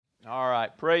All right,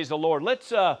 praise the Lord.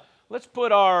 Let's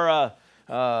put our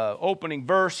opening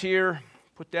verse here.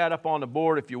 Put that up on the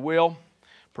board, if you will.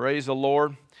 Praise the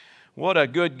Lord. What a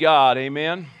good God,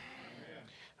 amen? Amen.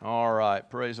 All right,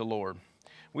 praise the Lord.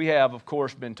 We have, of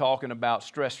course, been talking about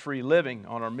stress-free living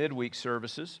on our midweek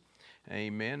services.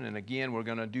 Amen. And again, we're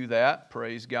going to do that.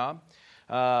 Praise God.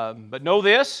 But know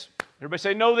this. Everybody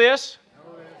say, know this.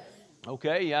 Know this.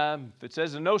 Okay, if it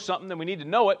says to know something, then we need to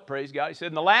know it. Praise God. He said,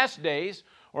 in the last days,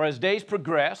 or as days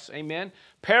progress, amen,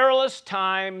 perilous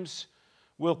times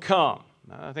will come.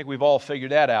 I think we've all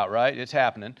figured that out, right? It's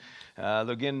happening.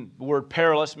 Again, the word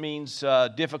perilous means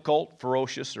difficult,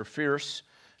 ferocious, or fierce.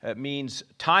 It means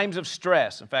times of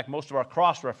stress. In fact, most of our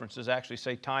cross-references actually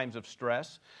say times of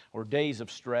stress or days of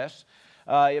stress.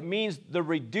 It means the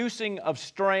reducing of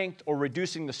strength or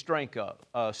reducing the strength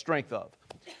of.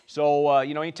 So,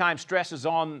 anytime stress is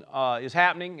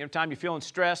happening, every time you're feeling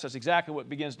stress, that's exactly what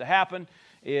begins to happen,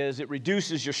 is it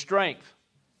reduces your strength.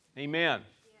 Amen.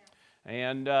 Yeah.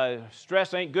 And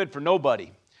stress ain't good for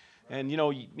nobody. And, in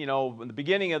the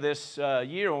beginning of this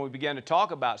year when we began to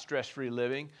talk about stress-free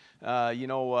living, I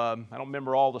don't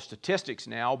remember all the statistics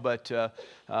now, but,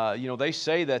 they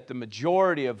say that the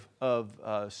majority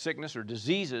of sickness or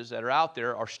diseases that are out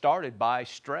there are started by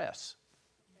stress.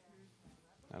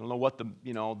 I don't know what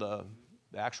the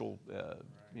actual,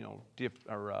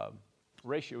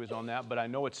 ratio is on that, but I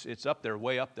know it's up there,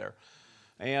 way up there.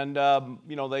 And,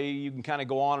 you can kind of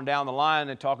go on and down the line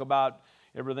and talk about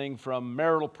everything from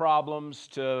marital problems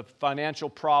to financial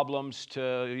problems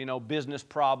to, business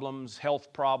problems,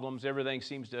 health problems. Everything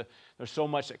there's so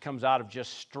much that comes out of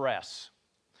just stress.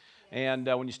 And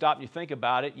when you stop and you think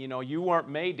about it, you weren't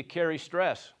made to carry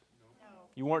stress.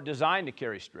 You weren't designed to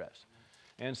carry stress.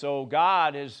 And so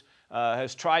God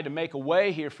has tried to make a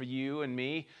way here for you and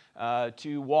me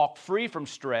to walk free from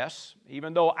stress,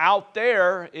 even though out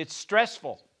there it's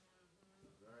stressful.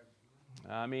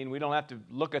 I mean, we don't have to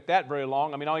look at that very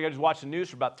long. I mean, all you got to do is watch the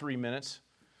news for about 3 minutes,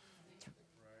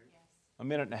 a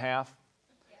minute and a half,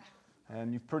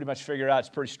 and you pretty much figure out it's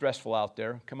pretty stressful out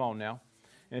there. Come on now.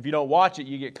 And if you don't watch it,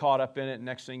 you get caught up in it, and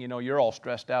next thing you know, you're all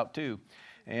stressed out too.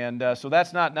 And so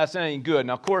that's not anything good.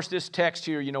 Now, of course, this text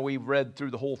here, we've read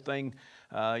through the whole thing.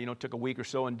 Took a week or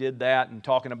so and did that, and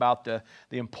talking about the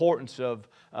importance of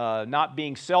not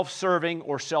being self-serving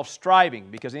or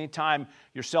self-striving, because anytime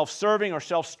you're self-serving or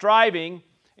self-striving,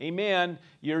 amen,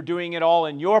 you're doing it all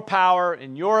in your power,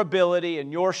 in your ability,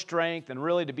 in your strength. And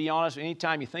really, to be honest,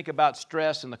 anytime you think about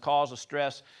stress and the cause of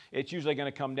stress, it's usually going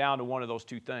to come down to one of those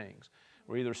two things.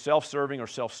 We're either self-serving or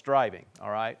self-striving,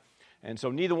 all right? And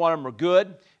so neither one of them are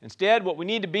good. Instead, what we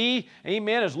need to be,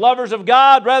 amen, is lovers of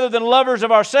God rather than lovers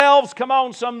of ourselves. Come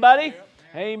on, somebody. Yep.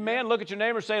 Amen. Look at your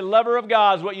neighbor and say, lover of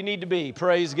God is what you need to be.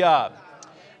 Praise God.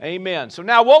 Amen. So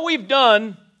now what we've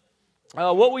done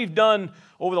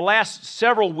over the last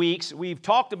several weeks, we've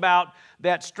talked about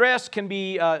that stress can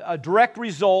be a direct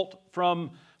result from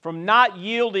not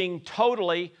yielding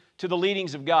totally to the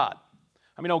leadings of God.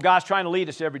 I mean, God's trying to lead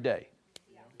us every day.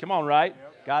 Come on, right? Yep.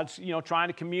 God's, trying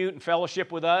to commute and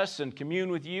fellowship with us and commune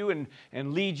with you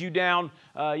and lead you down,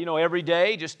 every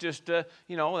day.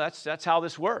 That's how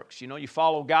this works. You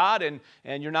follow God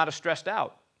and you're not as stressed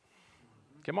out.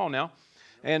 Come on now.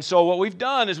 And so what we've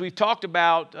done is we've talked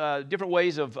about different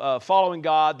ways of following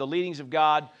God, the leadings of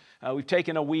God. We've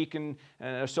taken a week and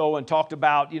so and talked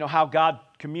about, how God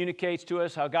communicates to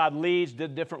us, how God leads, the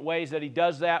different ways that He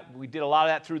does that. We did a lot of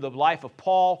that through the life of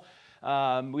Paul.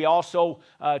 We also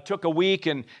took a week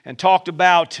and talked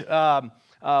about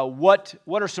what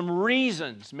are some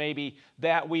reasons maybe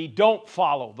that we don't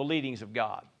follow the leadings of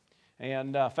God.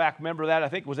 And in fact, remember that? I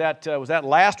think was that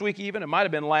last week even? It might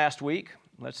have been last week.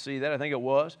 Let's see that. I think it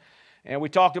was. And we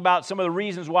talked about some of the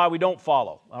reasons why we don't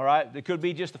follow. All right, it could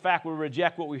be just the fact we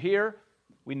reject what we hear,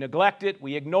 we neglect it,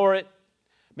 we ignore it.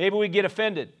 Maybe we get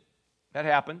offended. That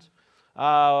happens.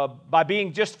 By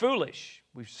being just foolish.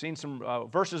 We've seen some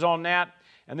verses on that.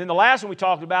 And then the last one we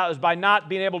talked about is by not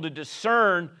being able to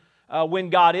discern when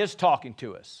God is talking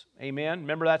to us. Amen?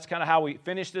 Remember, that's kind of how we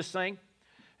finished this thing.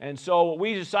 And so what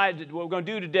we decided, what we're going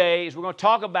to do today is we're going to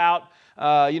talk about,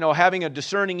 having a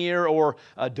discerning ear or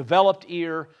a developed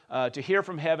ear to hear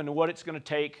from heaven and what it's going to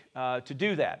take to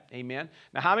do that. Amen?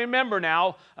 Now, how many remember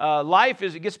now,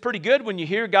 it gets pretty good when you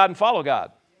hear God and follow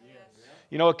God. Yes.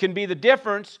 It can be the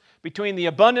difference between the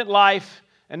abundant life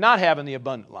and not having the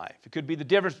abundant life. It could be the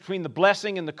difference between the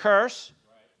blessing and the curse.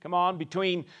 Come on, or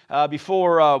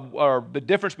the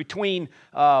difference between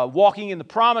walking in the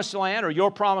promised land or your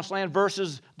promised land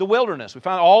versus the wilderness. We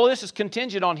found all of this is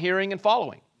contingent on hearing and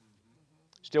following.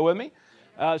 Still with me?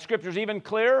 Scripture's even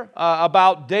clear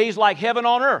about days like heaven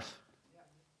on earth.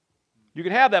 You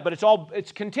can have that, but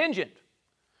it's contingent.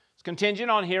 It's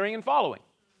contingent on hearing and following.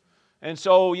 And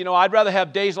so, I'd rather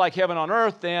have days like heaven on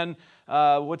earth than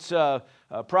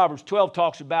Proverbs 12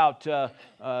 talks about,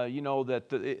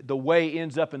 that the way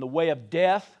ends up in the way of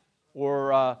death,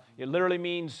 or it literally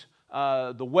means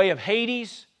the way of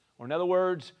Hades, or in other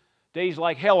words, days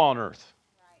like hell on earth.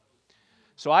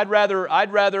 So I'd rather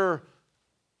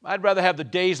have the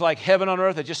days like heaven on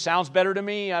earth. It just sounds better to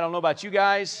me. I don't know about you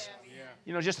guys.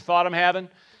 Just a thought I'm having.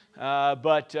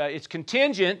 But it's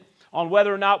contingent on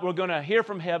whether or not we're going to hear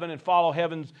from heaven and follow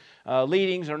heaven's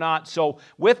leadings or not. So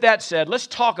with that said, let's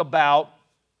talk about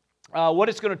what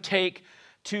it's going to take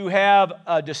to have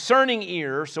a discerning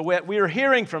ear. So we are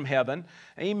hearing from heaven.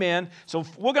 Amen. So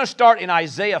we're going to start in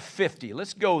Isaiah 50.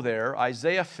 Let's go there,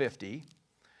 Isaiah 50.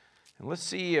 And let's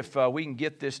see if we can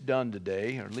get this done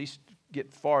today, or at least get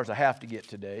as far as I have to get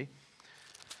today.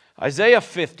 Isaiah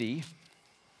 50.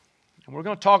 And we're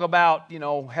going to talk about,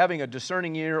 having a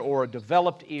discerning ear or a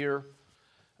developed ear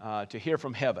to hear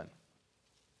from heaven.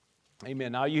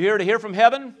 Amen. Now, are you here to hear from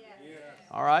heaven? Yes.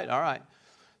 All right.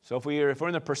 So if we're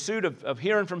in the pursuit of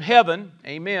hearing from heaven,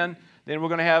 amen, then we're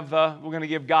going to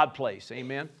give God place.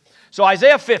 Amen. So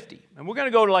Isaiah 50, and we're going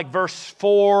to go to like verse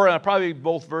 4, and probably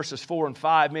both verses 4 and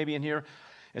 5 maybe in here.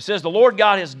 It says, "The Lord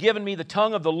God has given me the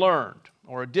tongue of the learned,"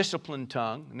 or a disciplined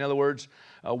tongue. In other words,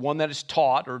 one that is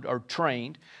taught or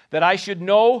trained, "that I should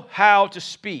know how to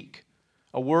speak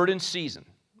a word in season."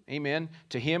 Amen.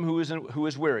 "To him who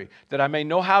is weary, that I may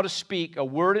know how to speak a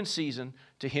word in season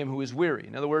to him who is weary."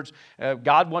 In other words,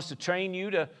 God wants to train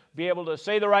you to be able to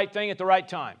say the right thing at the right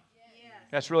time. Yes.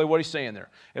 That's really what he's saying there.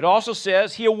 It also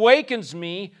says, "He awakens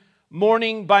me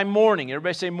morning by morning."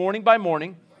 Everybody say morning by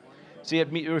morning. See,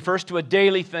 it refers to a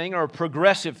daily thing or a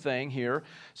progressive thing here.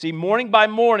 See, morning by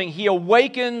morning, he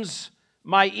awakens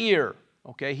my ear.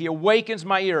 Okay, he awakens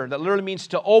my ear. That literally means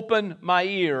to open my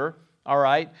ear. All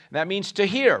right, that means to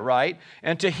hear, right?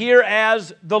 And to hear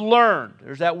as the learned.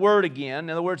 There's that word again. In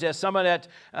other words, as someone that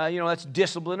that's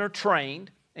disciplined or trained.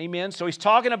 Amen. So he's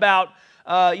talking about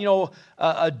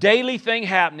a daily thing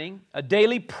happening, a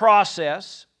daily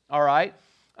process. All right.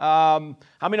 How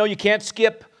many know you can't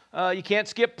skip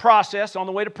process on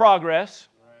the way to progress?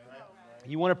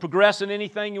 You want to progress in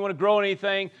anything, you want to grow in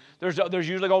anything, there's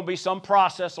usually going to be some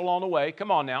process along the way.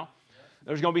 Come on now.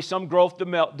 There's going to be some growth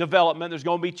development. There's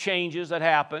going to be changes that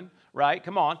happen, right?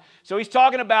 Come on. So he's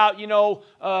talking about,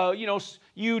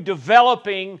 you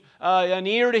developing an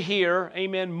ear to hear,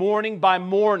 amen, morning by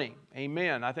morning.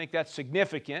 Amen. I think that's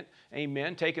significant.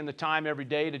 Amen. Taking the time every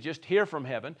day to just hear from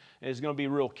heaven is going to be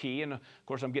real key. And of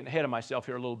course, I'm getting ahead of myself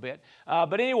here a little bit.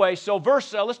 But anyway, so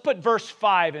let's put verse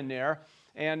 5 in there.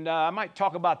 And I might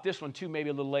talk about this one too,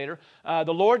 maybe a little later.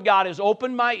 "The Lord God has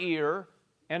opened my ear,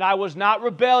 and I was not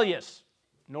rebellious,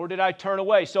 nor did I turn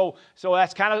away." So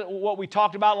that's kind of what we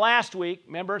talked about last week.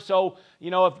 Remember? So,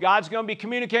 if God's going to be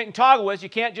communicating, talking with us, you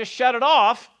can't just shut it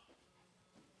off.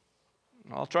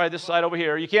 I'll try this side over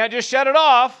here. You can't just shut it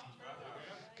off.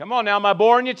 Come on now. Am I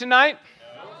boring you tonight?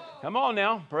 Come on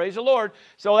now. Praise the Lord.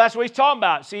 So that's what he's talking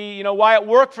about. See, why it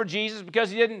worked for Jesus? Because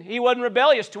he wasn't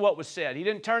rebellious to what was said. He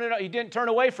didn't turn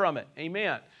away from it.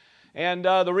 Amen. And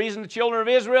the reason the children of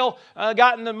Israel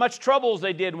got into much trouble as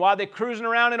they did, why they're cruising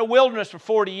around in a wilderness for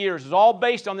 40 years, is all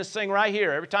based on this thing right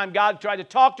here. Every time God tried to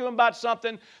talk to them about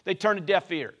something, they turned a deaf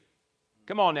ear.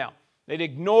 Come on now. They'd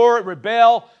ignore it,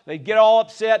 rebel. They'd get all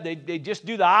upset. They'd just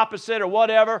do the opposite or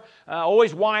whatever.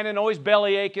 Always whining, always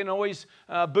belly aching, always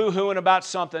boo-hooing about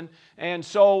something. And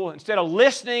so instead of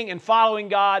listening and following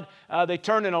God, they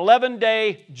turned an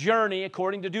 11-day journey,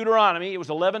 according to Deuteronomy. It was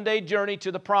an 11-day journey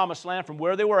to the promised land from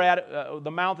where they were at,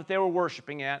 the mount that they were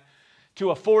worshiping at,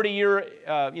 to a 40-year,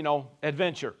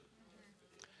 adventure.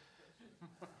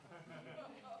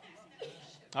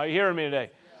 Are you hearing me today?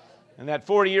 And that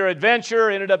 40-year adventure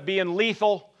ended up being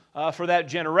lethal for that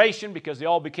generation because they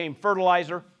all became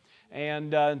fertilizer.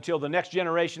 And until the next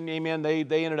generation, amen, they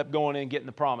ended up going in and getting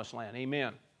the promised land.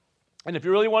 Amen. And if you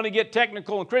really want to get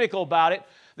technical and critical about it,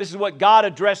 this is what God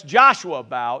addressed Joshua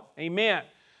about. Amen.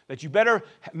 That you better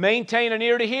maintain an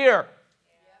ear to hear.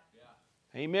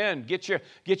 Amen. Get your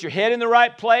head in the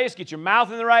right place. Get your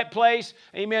mouth in the right place.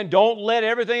 Amen. Don't let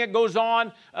everything that goes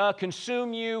on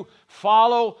consume you.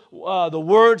 Follow the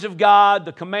words of God,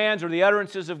 the commands or the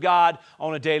utterances of God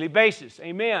on a daily basis.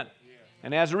 Amen. Yeah.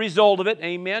 And as a result of it,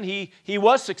 amen, he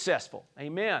was successful.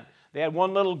 Amen. They had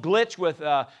one little glitch with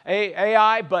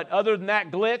AI, but other than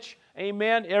that glitch,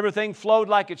 amen, everything flowed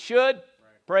like it should. Right.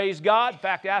 Praise God. In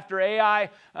fact, after AI,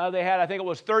 they had, I think it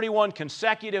was 31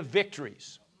 consecutive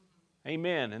victories.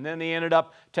 Amen. And then they ended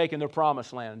up taking their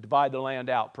promised land and divide the land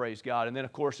out, praise God. And then,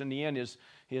 of course, in the end, his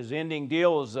his ending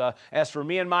deal was, as for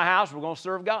me and my house, we're going to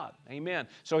serve God. Amen.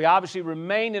 So he obviously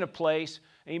remained in a place,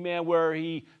 amen, where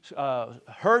he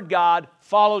heard God,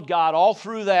 followed God all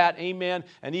through that, amen,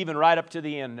 and even right up to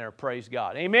the end there, praise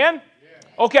God. Amen?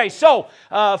 Okay, so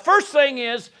first thing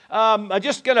is,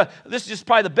 this is just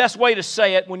probably the best way to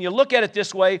say it. When you look at it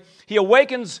this way, he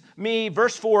awakens me,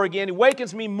 verse 4 again, he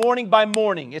awakens me morning by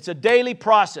morning. It's a daily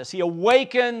process. He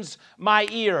awakens my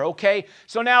ear, okay?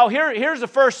 So now here's the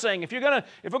first thing. If we're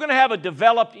gonna have a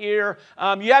developed ear,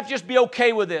 you have to just be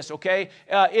okay with this, okay?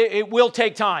 It will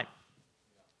take time.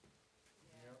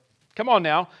 Come on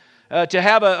now. To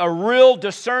have a real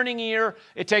discerning ear,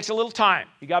 it takes a little time.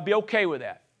 You got to be okay with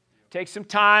that. It takes some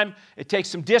time. It takes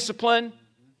some discipline.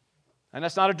 And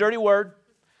that's not a dirty word.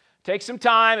 It takes some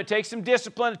time. It takes some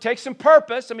discipline. It takes some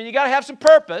purpose. I mean, you got to have some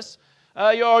purpose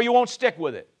or you won't stick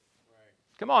with it.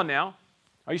 Come on now.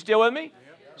 Are you still with me?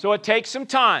 So it takes some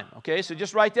time, okay? So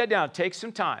just write that down. It takes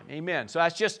some time. Amen. So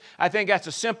I think that's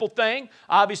a simple thing.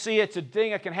 Obviously, it's a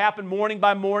thing that can happen morning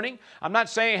by morning. I'm not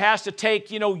saying it has to take,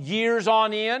 years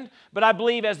on end, but I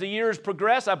believe as the years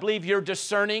progress, I believe your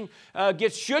discerning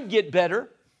should get better.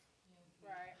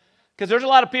 Because there's a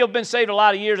lot of people who've been saved a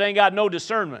lot of years, ain't got no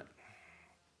discernment.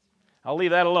 I'll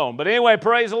leave that alone. But anyway,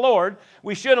 praise the Lord.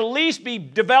 We should at least be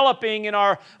developing in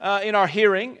our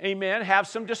hearing, amen, have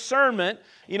some discernment,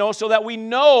 so that we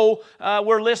know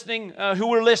we're listening, who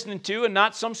we're listening to, and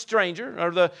not some stranger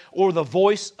or the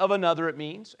voice of another. It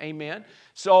means, amen.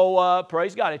 So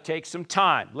praise God. It takes some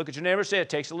time. Look at your neighbor and say, it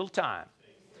takes a little time.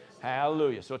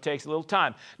 Hallelujah. So it takes a little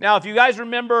time. Now, if you guys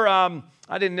remember, I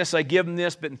didn't necessarily give them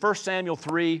this, but in 1 Samuel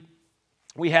 3.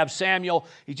 We have Samuel.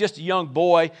 He's just a young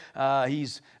boy.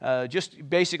 He's just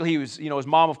basically, he was, his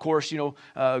mom, of course,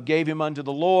 gave him unto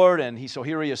the Lord, and so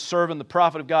here he is serving the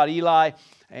prophet of God, Eli,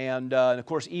 and of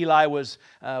course, Eli was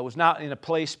not in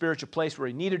a spiritual place where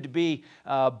he needed to be,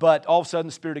 but all of a sudden,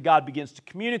 the Spirit of God begins to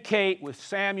communicate with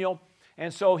Samuel,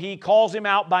 and so he calls him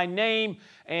out by name,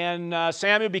 and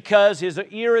Samuel, because his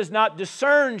ear is not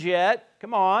discerned yet,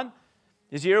 come on,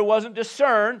 his ear wasn't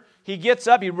discerned. He gets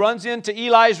up, he runs into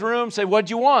Eli's room, say, what'd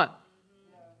you want?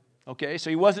 Okay, so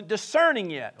he wasn't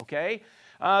discerning yet, okay?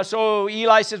 So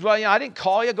Eli says, well, I didn't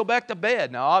call you, go back to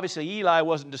bed. Now, obviously, Eli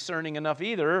wasn't discerning enough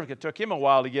either. It took him a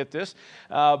while to get this.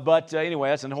 But anyway,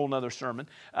 that's a whole other sermon.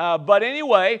 But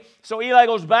anyway, so Eli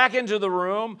goes back into the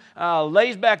room,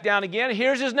 lays back down again.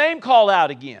 Here's his name called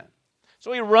out again.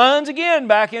 So he runs again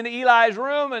back into Eli's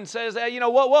room and says, hey,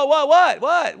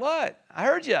 what? I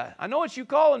heard you. I know what you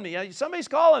calling me. Somebody's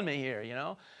calling me here,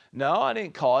 No, I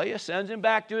didn't call you. Sends him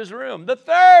back to his room. The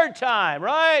third time,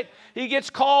 right? He gets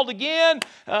called again.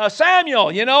 Samuel,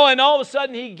 and all of a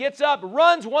sudden he gets up,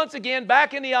 runs once again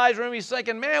back in Eli's room. He's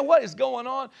thinking, man, what is going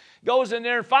on? Goes in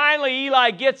there, and finally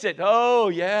Eli gets it. Oh,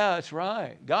 yeah, that's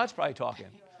right. God's probably talking,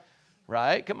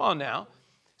 right? Come on now.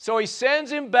 So he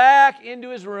sends him back into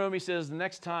his room. He says, the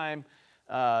next time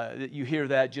that you hear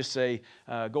that, just say,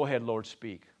 go ahead, Lord,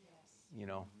 speak.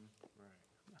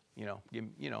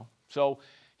 So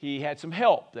he had some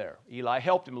help there. Eli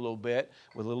helped him a little bit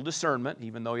with a little discernment,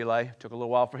 even though Eli took a little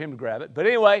while for him to grab it. But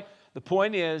anyway, the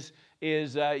point is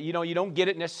you don't get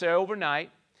it necessarily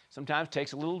overnight. Sometimes it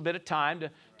takes a little bit of time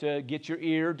to get your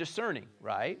ear discerning,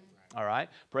 right? All right,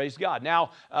 praise God.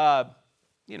 Now,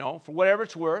 for whatever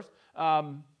it's worth,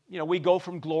 we go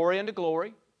from glory unto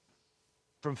glory,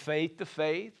 from faith to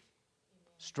faith,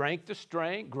 strength to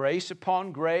strength, grace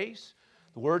upon grace.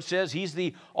 The Word says He's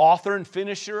the author and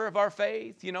finisher of our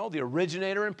faith, the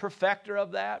originator and perfecter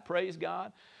of that, praise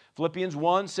God. Philippians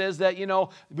 1 says that,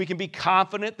 we can be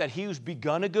confident that He who's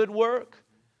begun a good work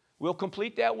will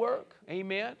complete that work.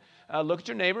 Amen. Look at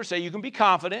your neighbor, say, you can be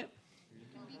confident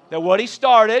that what He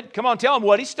started, come on, tell him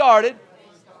what He started,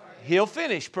 He'll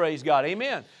finish, praise God.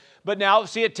 Amen. But now,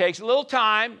 see, it takes a little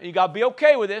time, and you got to be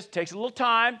okay with this. It takes a little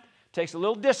time, it takes a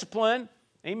little discipline,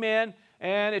 amen,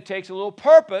 and it takes a little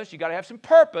purpose. You got to have some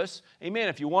purpose, amen.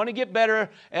 If you want to get better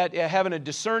at having a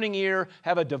discerning ear,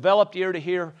 have a developed ear to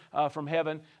hear from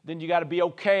heaven, then you got to be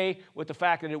okay with the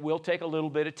fact that it will take a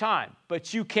little bit of time.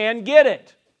 But you can get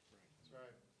it.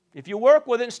 If you work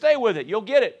with it and stay with it, you'll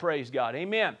get it, praise God,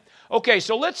 amen. Okay,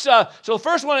 so let's, so the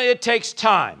first one, it takes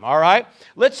time, all right?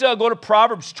 Let's go to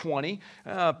Proverbs 20.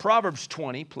 Proverbs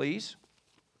 20, please.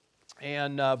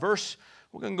 And we're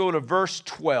going to go to verse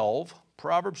 12.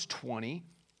 Proverbs 20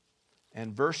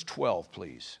 and verse 12,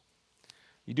 please.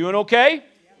 You doing okay?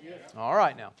 Yes. All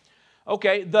right now.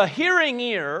 Okay, the hearing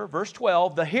ear, verse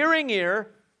 12, the hearing ear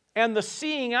and the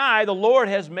seeing eye, the Lord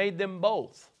has made them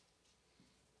both.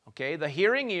 Okay, the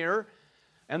hearing ear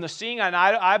and the seeing eye. And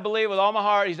I believe with all my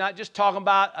heart, He's not just talking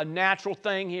about a natural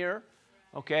thing here.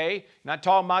 Okay? Not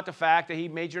talking about the fact that he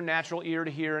made your natural ear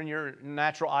to hear and your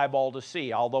natural eyeball to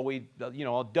see, although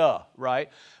right?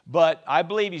 But I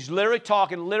believe he's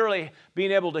literally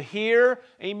being able to hear,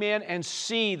 amen, and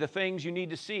see the things you need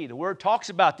to see. The Word talks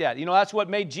about that. You know, that's what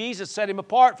made Jesus set him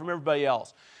apart from everybody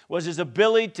else, was his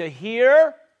ability to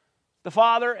hear the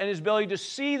Father and his ability to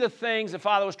see the things the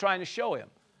Father was trying to show him.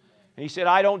 And he said,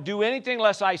 I don't do anything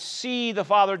unless I see the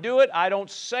Father do it. I don't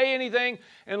say anything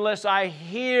unless I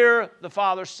hear the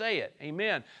Father say it.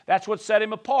 Amen. That's what set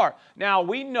him apart. Now,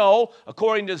 we know,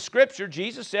 according to the Scripture,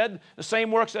 Jesus said, the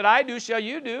same works that I do shall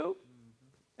you do.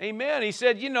 Amen. He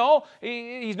said,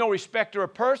 he's no respecter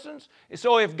of persons.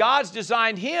 So if God's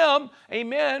designed him,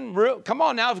 amen, come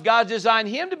on now, if God's designed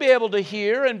him to be able to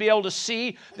hear and be able to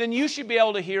see, then you should be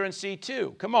able to hear and see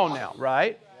too. Come on now,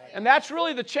 right? And that's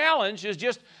really the challenge, is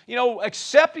just,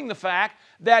 accepting the fact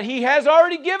that he has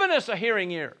already given us a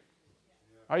hearing ear.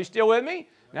 Are you still with me?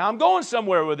 Now, I'm going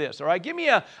somewhere with this, all right?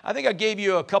 I think I gave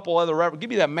you a couple other references. Give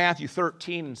me that Matthew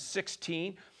 13 and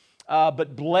 16.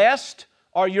 But blessed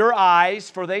are your eyes,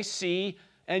 for they see,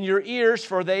 and your ears,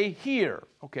 for they hear.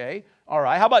 Okay, all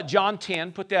right. How about John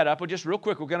 10? Put that up. Well, just real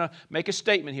quick, we're going to make a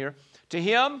statement here. To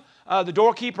him, the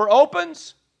doorkeeper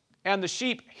opens, and the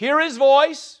sheep hear his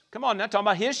voice. Come on, now, talking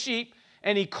about his sheep.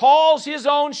 And he calls his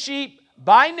own sheep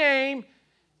by name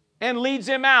and leads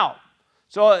them out.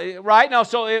 So, right now,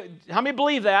 how many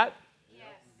believe that? Yes.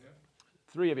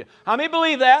 3 of you. How many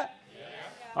believe that? Yes.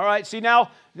 All right, see, now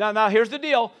here's the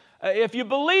deal. If you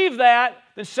believe that,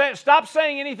 then stop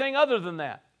saying anything other than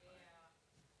that. Yeah.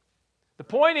 The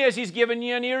point is, he's given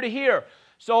you an ear to hear.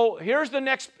 So here's the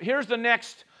next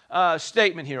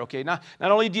statement here. Okay, now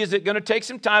not only is it going to take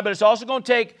some time, but it's also going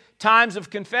to take times of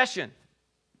confession.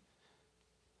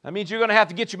 That means you're going to have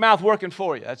to get your mouth working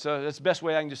for you. That's the best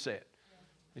way I can just say it.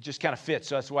 It just kind of fits,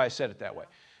 so that's why I said it that way.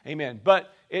 Amen.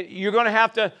 But you're going to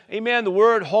have to, amen, the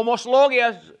word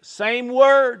homoslogia, same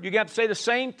word. You're going to have to say the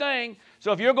same thing.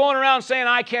 So if you're going around saying,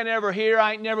 I can't ever hear,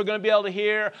 I ain't never going to be able to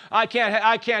hear, I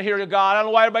can't hear God, I don't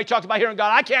know why everybody talks about hearing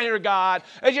God, I can't hear God,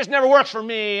 it just never works for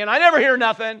me, and I never hear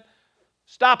nothing.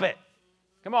 Stop it.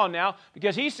 Come on now,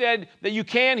 because he said that you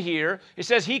can hear. It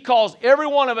says he calls every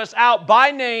one of us out by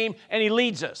name and he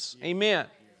leads us. Amen.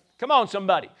 Come on,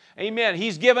 somebody. Amen.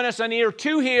 He's given us an ear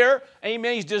to hear.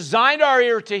 Amen. He's designed our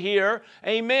ear to hear.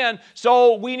 Amen.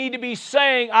 So we need to be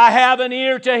saying, I have an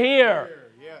ear to hear.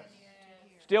 Yes.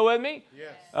 Still with me?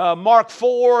 Yes. Mark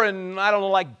 4 and I don't know,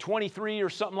 like 23 or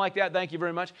something like that. Thank you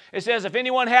very much. It says, if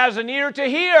anyone has an ear to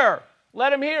hear,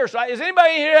 let him hear. So does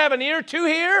anybody here have an ear to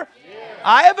hear? Yeah.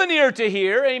 I have an ear to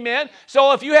hear. Amen.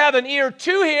 So if you have an ear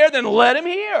to hear, then let him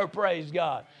hear. Praise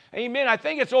God. Amen. I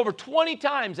think it's over 20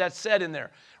 times that's said in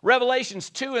there. Revelations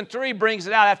 2 and 3 brings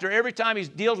it out after every time he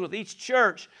deals with each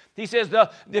church. He says,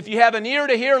 if you have an ear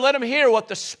to hear, let him hear what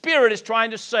the Spirit is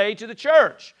trying to say to the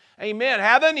church. Amen.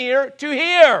 Have an ear to hear.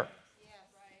 Yeah,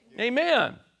 right.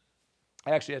 Amen.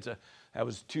 Actually, that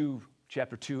was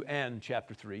chapter 2 and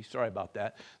chapter 3. Sorry about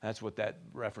that. That's what that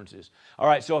reference is. All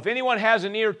right, so if anyone has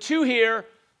an ear to hear,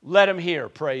 let him hear.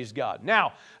 Praise God.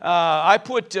 Now,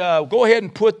 go ahead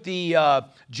and put the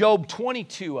Job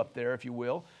 22 up there, if you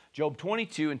will. Job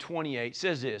 22 and 28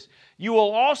 says this, you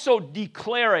will also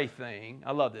declare a thing.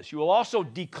 I love this. You will also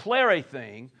declare a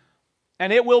thing,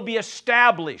 and it will be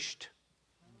established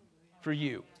for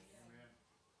you.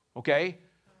 Okay?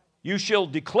 You shall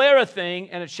declare a thing,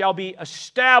 and it shall be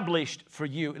established for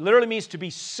you. It literally means to be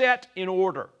set in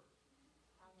order.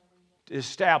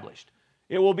 Established.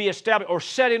 It will be established or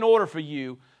set in order for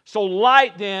you. So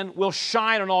light then will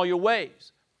shine on all your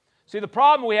ways. See, the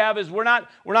problem we have is we're not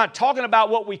talking about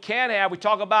what we can have. We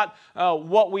talk about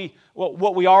what we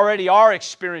already are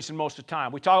experiencing most of the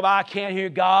time. We talk about, I can't hear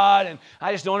God, and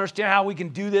I just don't understand how we can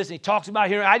do this. And he talks about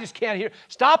hearing, I just can't hear.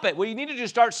 Stop it. Well, you need to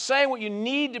just start saying what you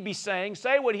need to be saying.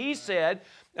 Say what he said.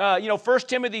 1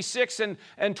 Timothy 6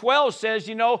 and 12 says,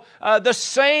 the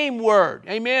same word.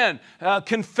 Amen.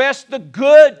 Confess the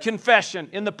good confession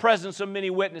in the presence of many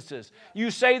witnesses. You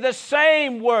say the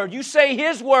same word. You say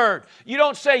his word. You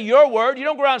don't say your word. You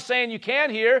don't go around saying you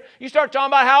can't hear. You start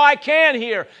talking about how I can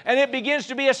hear. And it begins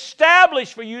to be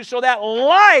established for you so that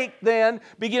light then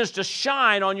begins to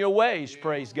shine on your ways.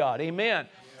 Praise God. Amen.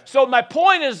 So my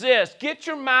point is this. Get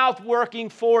your mouth working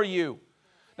for you.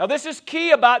 Now, this is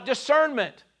key about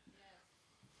discernment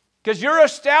because you're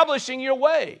establishing your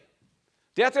way.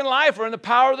 Death and life are in the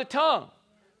power of the tongue.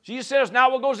 Jesus says,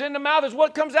 now what goes in the mouth is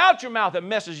what comes out your mouth that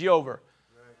messes you over.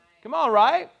 Right. Come on,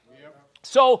 right? Yep.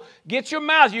 So get your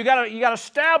mouth. You got to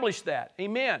establish that.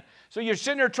 Amen. So you're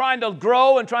sitting there trying to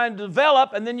grow and trying to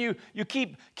develop, and then you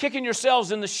keep kicking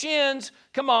yourselves in the shins.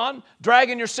 Come on,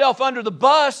 dragging yourself under the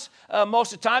bus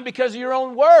most of the time because of your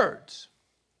own words.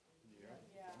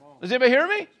 Does anybody hear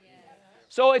me?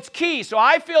 So it's key. So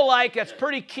I feel like it's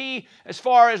pretty key as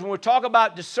far as when we talk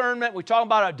about discernment, we talk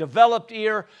about a developed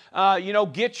ear,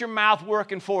 get your mouth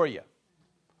working for you.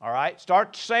 All right?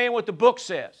 Start saying what the book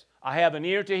says. I have an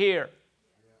ear to hear.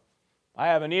 I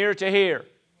have an ear to hear.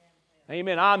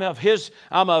 Amen. I'm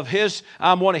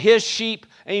one of His sheep.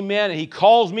 Amen. And He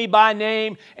calls me by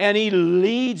name and He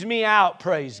leads me out.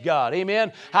 Praise God.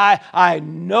 Amen. I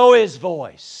know His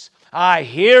voice. I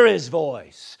hear His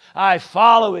voice. I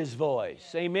follow His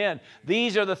voice. Amen.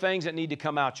 These are the things that need to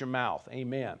come out your mouth.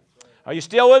 Amen. Are you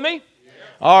still with me?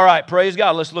 All right, praise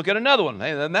God. Let's look at another one.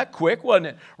 Hey, isn't that quick, wasn't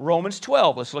it? Romans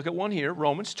 12. Let's look at one here.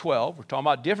 Romans 12. We're talking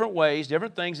about different ways,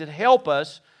 different things that help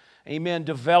us, amen,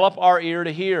 develop our ear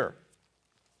to hear.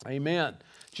 Amen.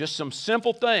 Just some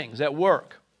simple things that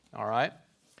work. All right.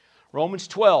 Romans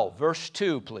 12, verse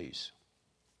 2, please.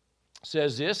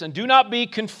 Says this, and do not be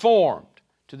conformed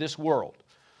to this world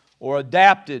or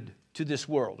adapted to this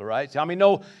world. All right. So how many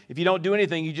know if you don't do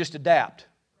anything, you just adapt?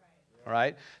 All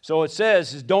right. So it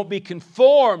says, don't be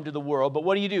conformed to the world, but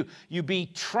what do? You be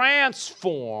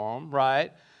transformed,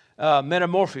 right?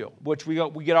 Metamorphio, which we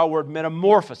get our word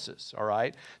metamorphosis. All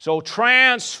right. So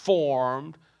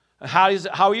transformed. How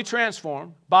are you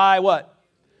transformed? By what?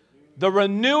 The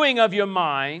renewing of your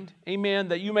mind, amen,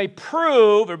 that you may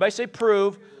prove, everybody say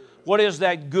prove, what is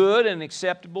that good and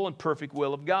acceptable and perfect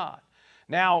will of God.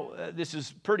 Now, this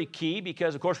is pretty key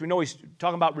because, of course, we know He's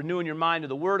talking about renewing your mind to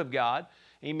the Word of God,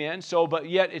 amen. So, but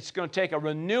yet it's going to take a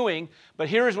renewing. But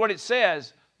here's what it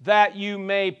says, that you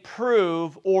may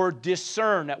prove or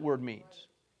discern, that word means.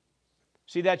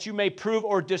 See, that you may prove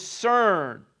or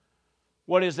discern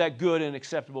what is that good and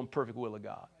acceptable and perfect will of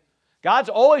God. God's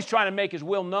always trying to make His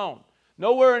will known.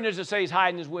 Nowhere in there does it say He's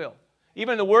hiding His will.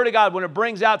 Even in the Word of God, when it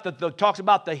brings out talks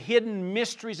about the hidden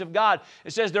mysteries of God,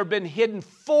 it says they've been hidden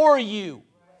for you,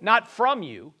 not from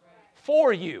you,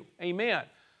 for you. Amen.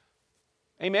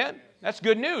 Amen? That's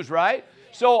good news, right?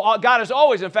 So God is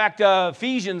always, in fact,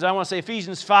 Ephesians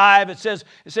 5, it says,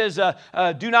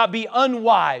 do not be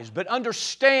unwise, but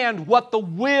understand what the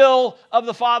will of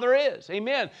the Father is.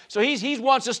 Amen. So He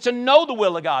wants us to know the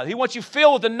will of God. He wants you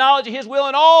filled with the knowledge of His will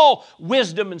and all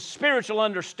wisdom and spiritual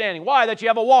understanding. Why? That you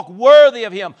have a walk worthy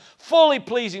of Him, fully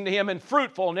pleasing to Him and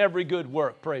fruitful in every good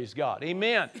work. Praise God.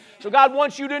 Amen. So God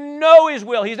wants you to know His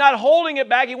will. He's not holding it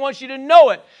back. He wants you to know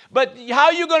it. But how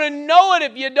are you going to know it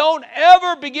if you don't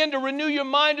ever begin to renew your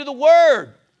mind to the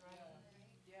Word?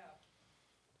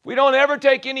 We don't ever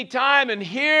take any time and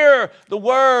hear the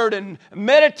Word and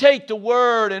meditate the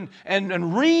Word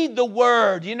and read the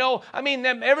Word.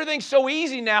 Everything's so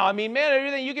easy now.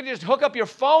 Everything, you can just hook up your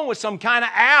phone with some kind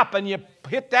of app and you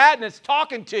hit that and it's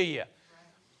talking to you.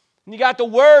 And you got the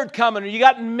Word coming, or you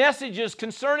got messages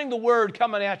concerning the Word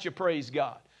coming at you, praise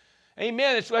God.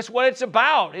 Amen. That's what it's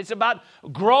about. It's about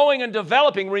growing and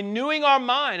developing, renewing our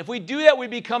mind. If we do that, we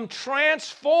become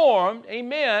transformed,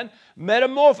 amen,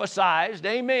 metamorphosized,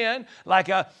 amen, like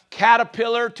a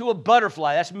caterpillar to a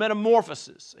butterfly. That's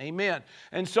metamorphosis, amen.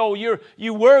 And so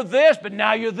you were this, but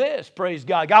now you're this, praise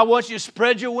God. God wants you to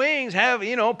spread your wings,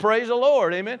 praise the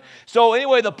Lord, amen. So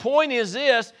anyway, the point is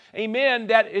this, amen,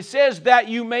 that it says that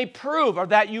you may prove or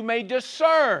that you may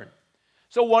discern.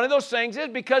 So one of those things is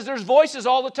because there's voices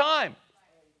all the time.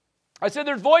 I said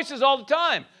there's voices all the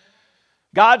time.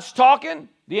 God's talking,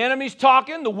 the enemy's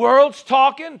talking, the world's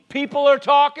talking, people are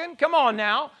talking. Come on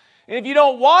now. And if you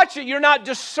don't watch it, you're not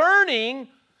discerning,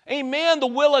 amen, the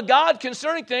will of God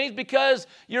concerning things because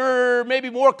you're maybe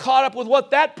more caught up with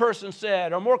what that person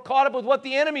said or more caught up with what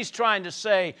the enemy's trying to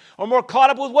say or more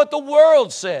caught up with what the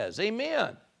world says.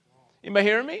 Amen. Anybody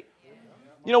hearing me?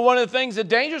 One of the things, the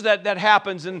dangers that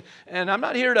happens, and I'm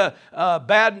not here to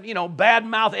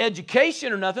badmouth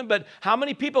education or nothing, but how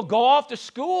many people go off to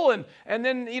school and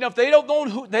then, if they don't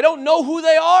know who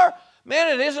they are,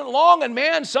 man, it isn't long, and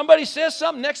man, somebody says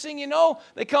something, next thing you know,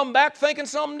 they come back thinking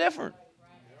something different.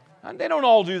 And they don't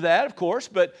all do that, of course,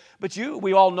 but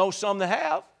we all know some that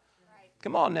have.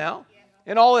 Come on now.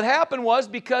 And all that happened was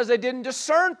because they didn't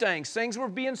discern things. Things were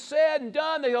being said and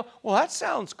done. They go, well, that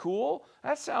sounds cool.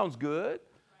 That sounds good.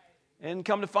 And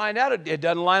come to find out, it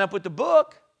doesn't line up with the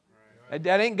book.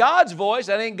 That ain't God's voice.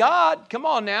 That ain't God. Come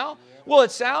on now. Well,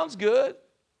 it sounds good.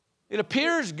 It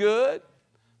appears good.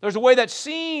 There's a way that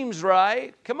seems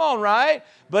right. Come on, right?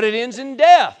 But it ends in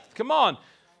death. Come on.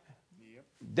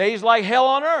 Days like hell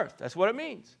on earth. That's what it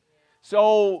means.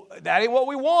 So that ain't what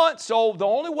we want. So the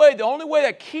only way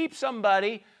that keeps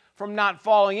somebody from not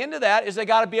falling into that is they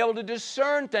got to be able to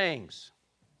discern things.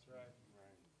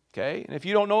 Okay? And if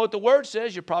you don't know what the Word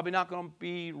says, you're probably not going to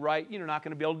be right. You're not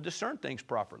going to be able to discern things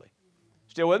properly.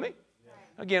 Still with me?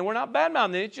 Again, we're not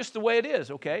bad-mouthing it. It's just the way it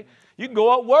is, okay? You can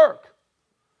go at work.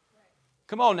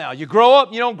 Come on now. You grow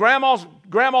up,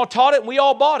 Grandma taught it and we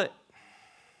all bought it.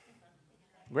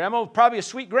 Grandma was probably a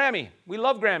sweet Grammy. We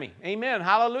love Grammy. Amen.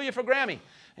 Hallelujah for Grammy.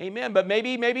 Amen. But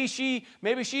maybe she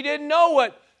didn't know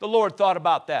what the Lord thought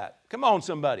about that. Come on,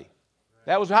 somebody.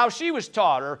 That was how she was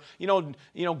taught. Or,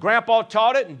 Grandpa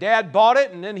taught it and Dad bought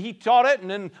it and then he taught it and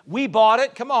then we bought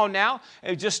it. Come on now.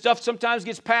 And just stuff sometimes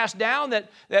gets passed down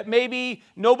that maybe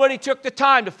nobody took the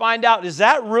time to find out, is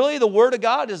that really the Word of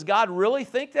God? Does God really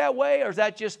think that way? Or is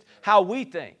that just how we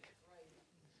think?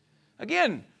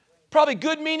 Again, probably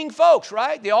good-meaning folks,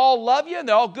 right? They all love you and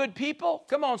they're all good people.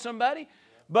 Come on, somebody.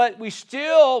 But we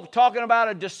still talking about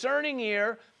a discerning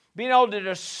ear, being able to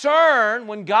discern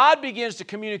when God begins to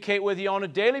communicate with you on a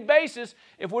daily basis.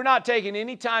 If we're not taking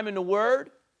any time in the Word,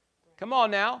 come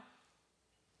on now,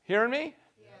 hearing me?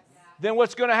 Yes. Then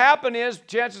what's going to happen is,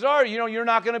 chances are, you're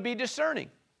not going to be discerning.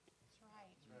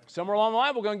 Right. Somewhere along the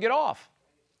line, we're going to get off.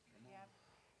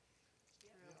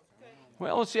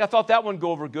 Well, let's see. I thought that one would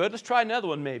go over good. Let's try another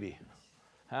one maybe.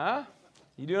 Huh?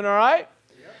 You doing all right?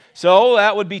 Yep. So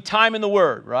that would be time in the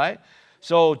Word, right?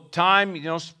 So time,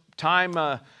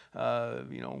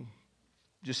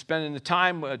 just spending the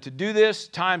time to do this,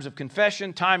 times of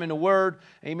confession, time in the Word.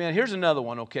 Amen. Here's another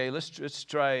one, okay? Let's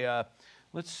try,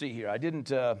 let's see here. I didn't,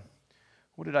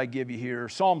 what did I give you here?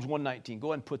 Psalms 119. Go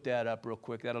ahead and put that up real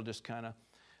quick. That'll just kind of,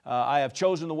 I have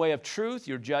chosen the way of truth.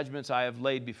 Your judgments I have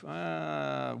laid before,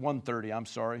 130, I'm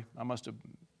sorry.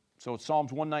 So it's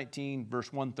Psalms 119,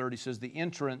 verse 130 says, the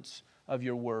entrance of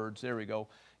your words, there we go,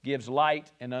 gives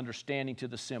light and understanding to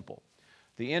the simple.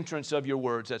 The entrance of your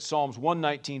words. That's Psalms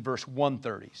 119, verse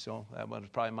 130. So that was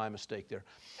probably my mistake there.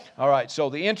 All right, so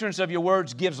the entrance of your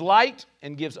words gives light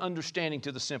and gives understanding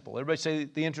to the simple. Everybody say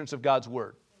the entrance of God's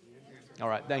Word. All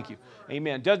right, thank you.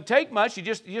 Amen. Doesn't take much. You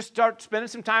just start spending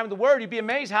some time with the Word. You'd be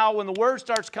amazed how when the Word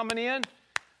starts coming in,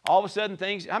 all of a sudden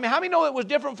things, how many know it was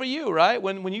different for you, right?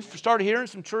 When you started hearing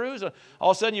some truths,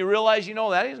 all of a sudden you realize,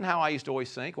 that isn't how I used to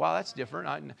always think. Wow, that's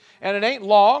different. And it ain't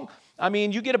long. I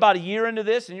mean, you get about a year into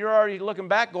this and you're already looking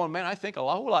back going, man, I think a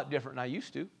whole lot different than I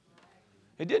used to.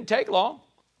 It didn't take long.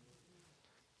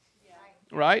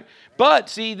 Right? But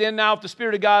see, then now if the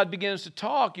Spirit of God begins to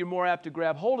talk, you're more apt to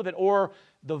grab hold of it. Or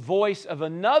the voice of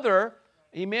another,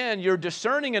 amen, you're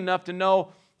discerning enough to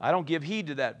know, I don't give heed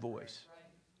to that voice.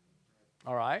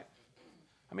 All right?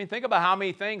 I mean, think about how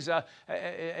many things,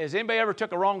 has anybody ever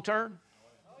took a wrong turn?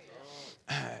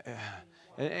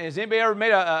 Has anybody ever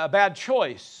made a bad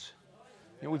choice?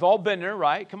 We've all been there,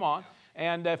 right? Come on.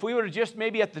 And if we would have just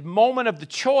maybe at the moment of the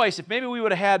choice, if maybe we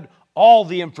would have had all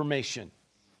the information.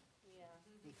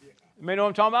 You know what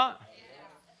I'm talking about?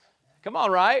 Come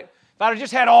on, right? If I'd have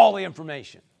just had all the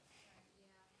information.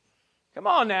 Come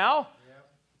on now.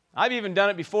 I've even done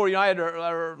it before. I had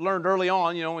learned early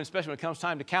on, especially when it comes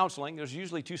time to counseling, there's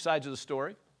usually two sides of the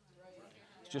story.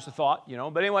 It's just a thought,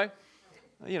 But anyway,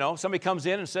 somebody comes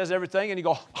in and says everything, and you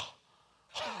go,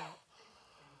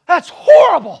 that's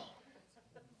horrible.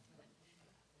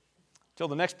 Till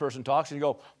the next person talks, and you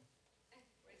go,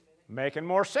 making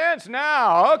more sense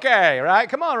now. Okay, right?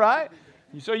 Come on, right?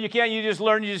 So you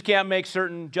just can't make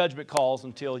certain judgment calls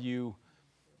until you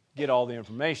get all the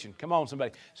information. Come on,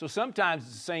 somebody. So sometimes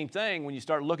it's the same thing when you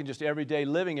start looking just everyday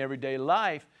living, everyday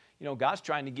life. God's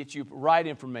trying to get you right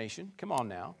information. Come on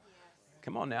now.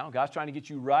 Come on now. God's trying to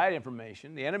get you right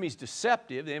information. The enemy's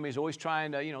deceptive. The enemy's always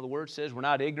trying to, the Word says we're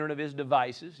not ignorant of his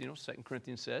devices. 2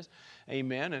 Corinthians says,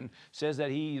 amen, and says that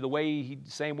the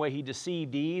same way he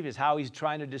deceived Eve is how he's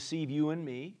trying to deceive you and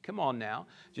me. Come on now.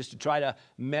 Just to try to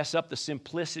mess up the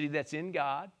simplicity that's in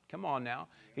God. Come on now.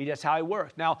 That's how he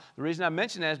works. Now, the reason I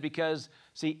mention that is because,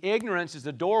 see, ignorance is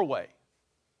a doorway.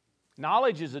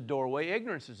 Knowledge is a doorway.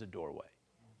 Ignorance is a doorway.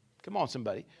 Come on,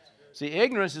 somebody. See,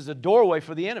 ignorance is a doorway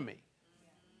for the enemy.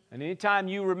 And anytime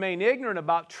you remain ignorant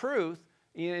about truth,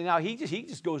 he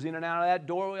just goes in and out of that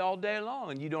doorway all day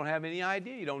long, and you don't have any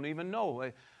idea. You don't even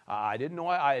know. I didn't know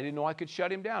I could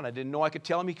shut him down. I didn't know I could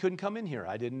tell him he couldn't come in here.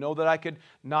 I didn't know that I could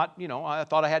not. I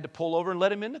thought I had to pull over and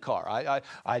let him in the car.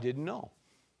 I didn't know.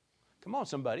 Come on,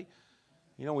 somebody.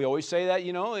 We always say that.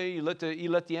 You let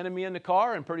the enemy in the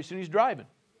car, and pretty soon he's driving.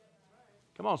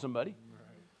 Come on, somebody.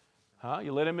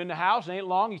 You let him in the house, and ain't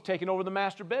long he's taking over the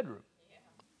master bedroom.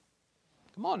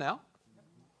 Come on now.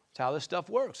 That's how this stuff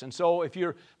works. And so if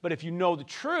you know the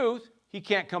truth, he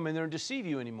can't come in there and deceive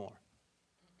you anymore.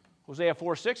 Hosea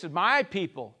 4:6 says, my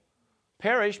people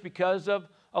perish because of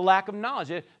a lack of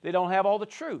knowledge. They don't have all the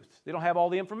truth. They don't have all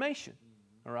the information.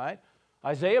 All right?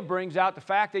 Isaiah brings out the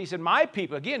fact that he said, my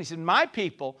people, again, he said, my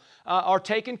people are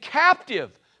taken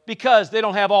captive because they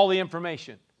don't have all the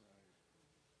information.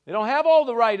 They don't have all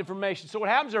the right information. So what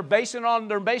happens? They're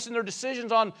basing their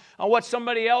decisions on what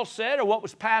somebody else said or what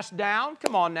was passed down.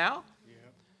 Come on now. Yeah.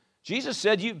 Jesus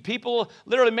said people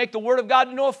literally make the Word of God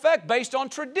to no effect based on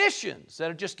traditions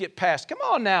that just get passed. Come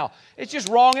on now. It's just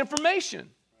wrong information.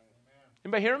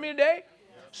 Anybody hearing me today?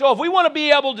 Yeah. So if we want to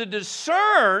be able to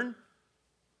discern,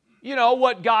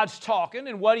 what God's talking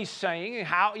and what He's saying and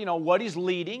how, what He's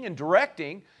leading and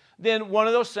directing, then one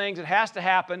of those things that has to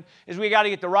happen is we got to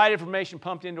get the right information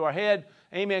pumped into our head.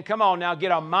 Amen. Come on now.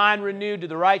 Get our mind renewed to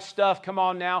the right stuff. Come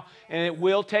on now. And it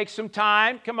will take some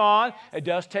time. Come on. It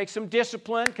does take some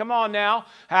discipline. Come on now.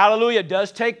 Hallelujah. It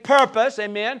does take purpose.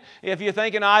 Amen. If you're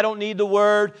thinking, I don't need the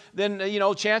Word, then,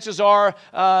 chances are,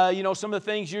 some of the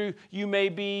things you may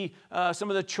be,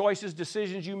 some of the choices,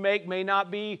 decisions you make may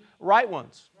not be right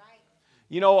ones.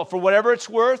 For whatever it's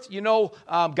worth,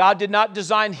 God did not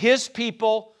design His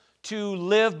people to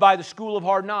live by the school of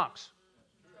hard knocks.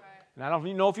 And I don't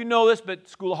know if you know this, but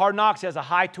School of Hard Knocks has a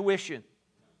high tuition.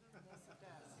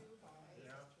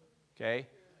 Okay?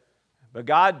 But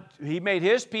God, He made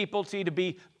His people, to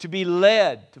be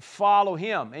led, to follow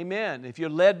Him. Amen. If you're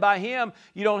led by Him,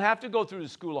 you don't have to go through the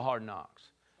School of Hard Knocks.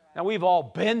 Now, we've all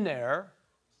been there.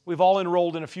 We've all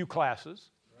enrolled in a few classes.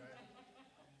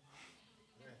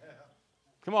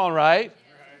 Come on, right?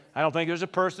 I don't think there's a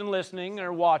person listening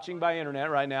or watching by internet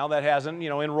right now that hasn't,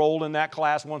 enrolled in that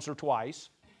class once or twice.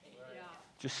 Yeah.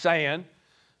 Just saying,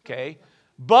 okay?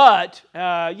 But,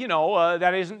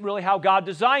 that isn't really how God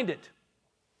designed it.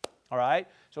 All right?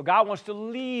 So God wants to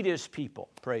lead His people.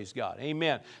 Praise God.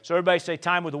 Amen. So everybody say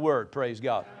time with the Word. Praise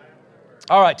God.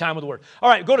 All right, time with the Word. All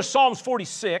right, go to Psalms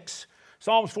 46.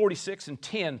 Psalms 46 and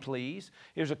 10, please.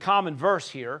 Here's a common verse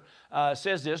here. It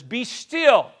says this, be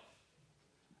still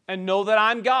and know that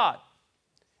I'm God,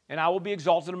 and I will be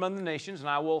exalted among the nations, and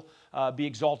I will be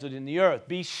exalted in the earth.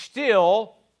 Be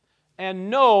still and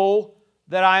know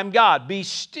that I am God. Be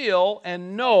still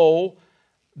and know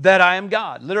that I am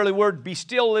God. Literally, word be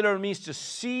still literally means to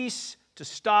cease, to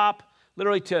stop,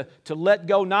 literally to let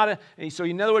go. So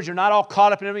in other words, you're not all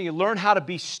caught up in everything. You learn how to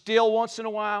be still once in a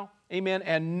while. Amen.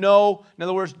 And know, in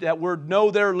other words, that word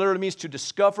know there literally means to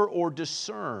discover or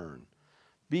discern.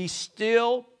 Be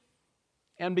still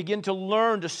and begin to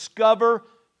learn, discover,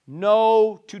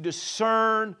 know, to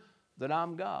discern that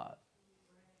I'm God.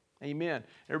 Amen.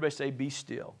 Everybody say, be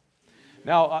still.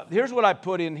 Now, here's what I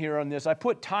put in here on this. I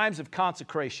put times of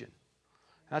consecration.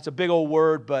 That's a big old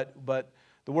word, but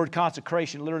the word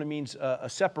consecration literally means a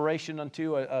separation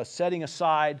unto, a setting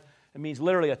aside. It means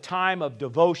literally a time of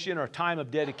devotion or a time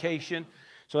of dedication.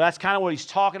 So that's kind of what he's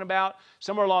talking about.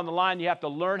 Somewhere along the line, you have to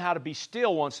learn how to be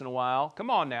still once in a while.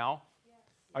 Come on now.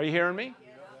 Are you hearing me?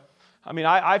 I mean,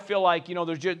 I feel like,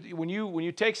 there's just, when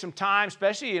you take some time,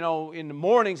 especially, in the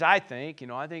mornings, I think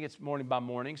it's morning by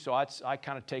morning, so I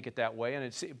kind of take it that way,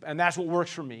 and that's what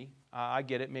works for me. I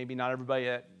get it. Maybe not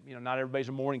everybody, not everybody's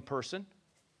a morning person.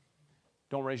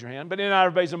 Don't raise your hand, but not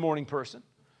everybody's a morning person.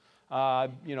 But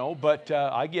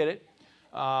I get it.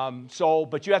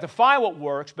 But you have to find what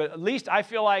works, but at least I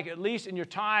feel like, at least in your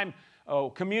time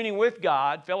communing with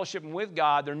God, fellowshipping with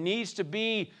God, there needs to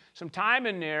be some time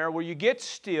in there where you get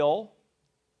still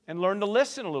and learn to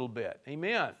listen a little bit.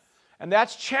 Amen. And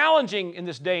that's challenging in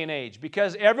this day and age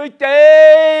because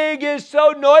everything is so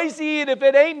noisy, and if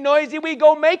it ain't noisy, we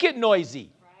go make it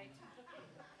noisy. Right.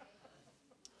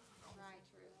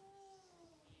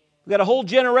 We've got a whole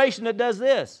generation that does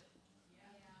this.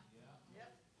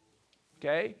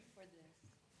 Okay?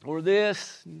 Or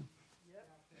this.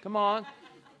 Come on.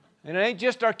 And it ain't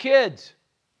just our kids.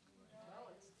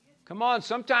 Come on,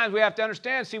 sometimes we have to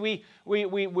understand. See,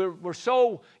 we're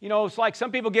so, it's like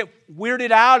some people get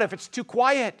weirded out if it's too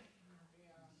quiet.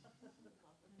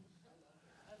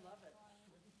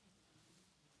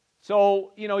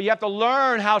 So, you have to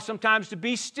learn how sometimes to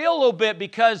be still a little bit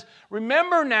because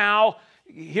remember now,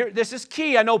 here, this is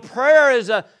key. I know prayer is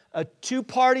a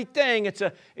two-party thing. It's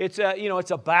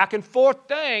a back and forth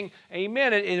thing.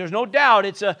 Amen. There's no doubt.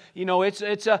 It's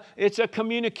a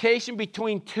communication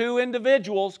between two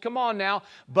individuals. Come on now.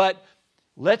 But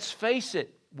let's face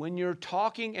it. When you're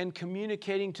talking and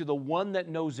communicating to the one that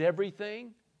knows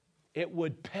everything, it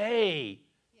would pay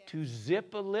to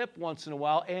zip a lip once in a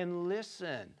while and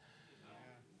listen.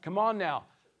 Come on now.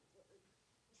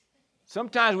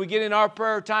 Sometimes we get in our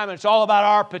prayer time and it's all about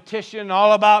our petition,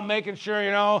 all about making sure,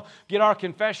 get our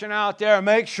confession out there, and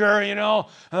make sure,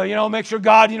 make sure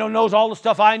God, knows all the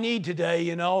stuff I need today,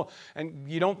 And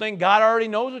you don't think God already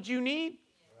knows what you need?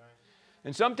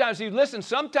 And sometimes,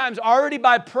 sometimes already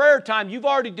by prayer time, you've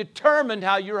already determined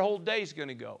how your whole day is going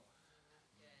to go.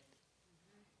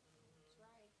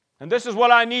 And this is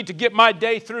what I need to get my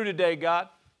day through today, God.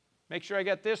 Make sure I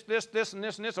got this, and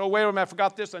this. Oh, wait a minute, I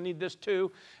forgot this. I need this too.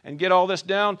 And get all this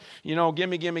down.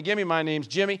 Gimme. My name's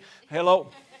Jimmy. Hello.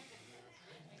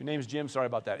 If your name's Jim, sorry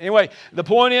about that. Anyway, the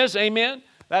point is, amen,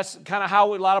 that's kind of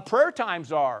how a lot of prayer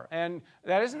times are. And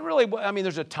that isn't really,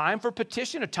 there's a time for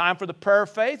petition, a time for the prayer of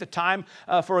faith, a time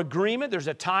for agreement. There's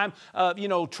a time of,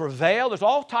 travail. There's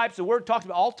all types, the Word talks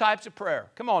about all types of prayer.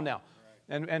 Come on now.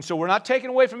 And so we're not taking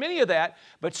away from any of that.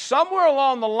 But somewhere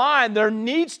along the line, there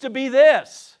needs to be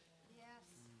this.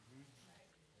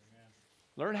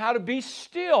 Learn how to be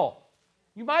still.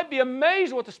 You might be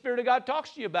amazed what the Spirit of God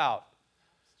talks to you about.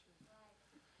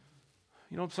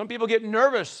 Some people get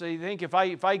nervous. They think if I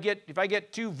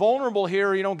get too vulnerable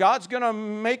here, God's going to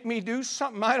make me do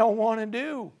something I don't want to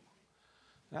do.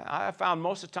 I found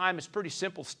most of the time it's pretty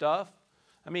simple stuff.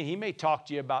 He may talk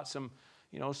to you about some,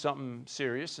 something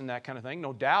serious and that kind of thing,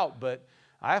 no doubt. But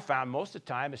I found most of the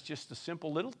time it's just the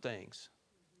simple little things.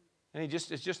 And it's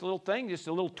just a little thing, just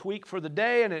a little tweak for the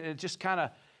day, and it just kind of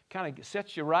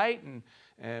sets you right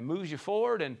and moves you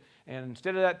forward. And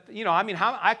instead of that,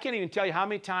 I can't even tell you how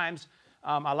many times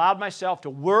I allowed myself to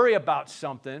worry about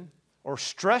something or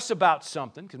stress about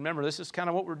something, because remember, this is kind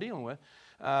of what we're dealing with.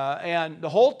 And the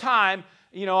whole time,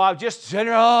 I've just sitting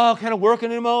there, kind of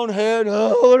working in my own head.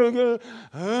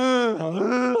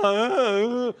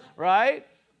 Right?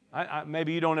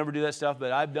 Maybe you don't ever do that stuff,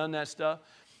 but I've done that stuff.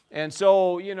 And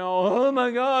so, oh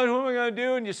my God, what am I going to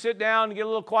do? And you sit down and get a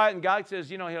little quiet, and God says,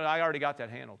 I already got that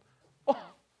handled. Oh,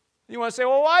 you want to say,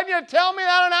 well, why didn't you tell me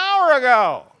that an hour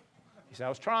ago? He said, I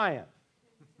was trying.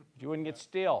 You wouldn't get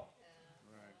still.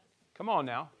 Come on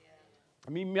now.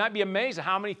 You might be amazed at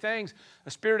how many things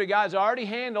the Spirit of God's already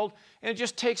handled, and it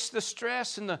just takes the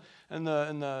stress and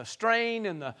the strain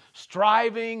and the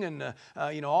striving and the,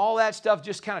 all that stuff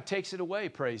just kind of takes it away,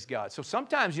 praise God. So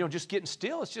sometimes, just getting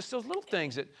still, it's just those little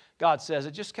things that God says.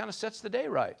 It just kind of sets the day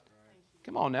right.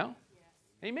 Come on now.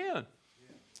 Amen.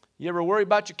 You ever worry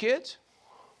about your kids?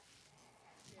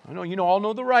 I know you all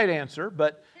know the right answer,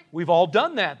 but we've all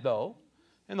done that, though.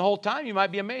 And the whole time, you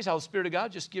might be amazed how the Spirit of God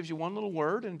just gives you one little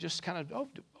word and just kind of,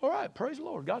 all right, praise the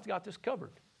Lord. God's got this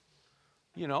covered.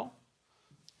 Are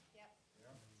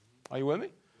you with me?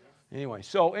 Anyway,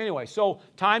 so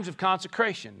times of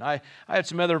consecration. I had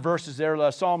some other verses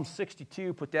there. Psalm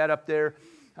 62, put that up there.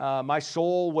 My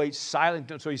soul waits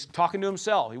silent. So he's talking to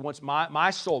himself. He wants my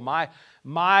soul,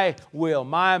 my will,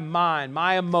 my mind,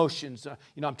 my emotions.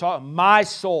 I'm talking, my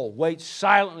soul waits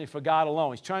silently for God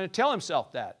alone. He's trying to tell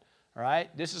himself that. All right?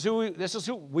 This is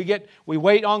who we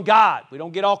wait on God. We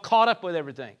don't get all caught up with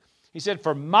everything. He said,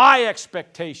 for my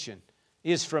expectation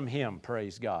is from Him.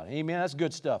 Praise God. Amen. That's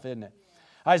good stuff, isn't it?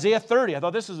 Isaiah 30. I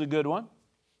thought this was a good one.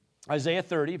 Isaiah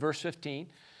 30, verse 15.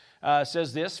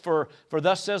 Says this, for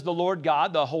thus says the Lord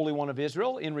God, the Holy One of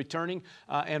Israel, in returning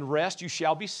and rest you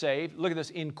shall be saved. Look at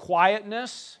this. In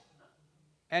quietness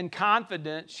and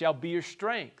confidence shall be your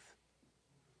strength.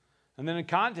 And then in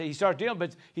context, he starts dealing,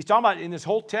 but he's talking about in this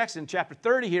whole text in chapter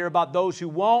 30 here about those who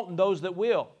won't and those that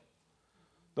will.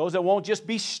 Those that won't just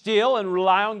be still and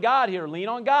rely on God here, lean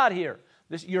on God here.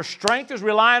 Your strength is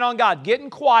relying on God,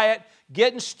 getting quiet,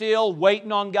 getting still,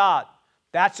 waiting on God.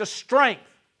 That's a strength.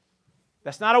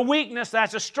 That's not a weakness,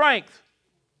 that's a strength.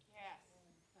 Yes,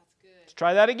 that's good. Let's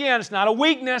try that again. It's not a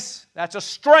weakness, that's a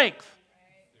strength.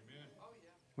 Right.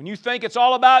 When you think it's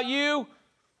all about you,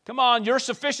 come on, your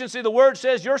sufficiency, the Word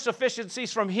says your sufficiency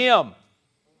is from Him.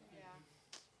 Yeah.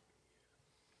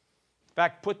 In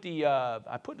fact,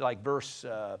 I put like verse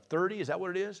 30, is that what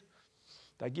it is?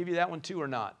 Did I give you that one too or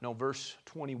not? No, verse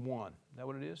 21. Is that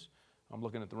what it is? I'm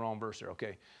looking at the wrong verse there.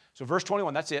 Okay. So verse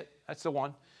 21, that's it. That's the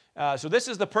one. So this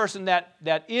is the person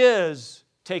that is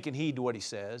taking heed to what he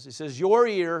says. He says, your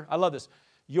ear, I love this,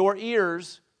 your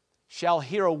ears shall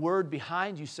hear a word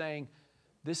behind you saying,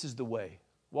 this is the way,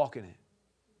 walk in it.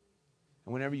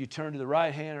 And whenever you turn to the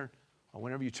right hand or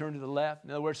whenever you turn to the left,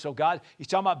 in other words, so God, he's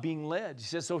talking about being led. He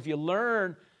says, so if you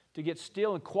learn to get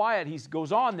still and quiet, he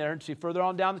goes on there and see further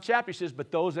on down the chapter, he says, but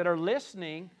those that are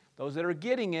listening, those that are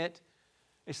getting it,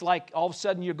 it's like all of a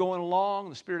sudden you're going along,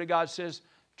 and the Spirit of God says,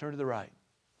 turn to the right.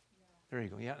 There you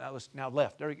go. Yeah, now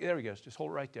left. There he goes. Just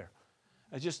hold it right there.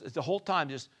 It's the whole time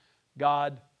just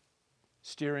God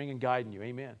steering and guiding you.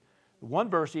 Amen. One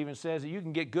verse even says that you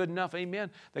can get good enough,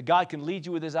 amen, that God can lead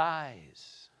you with His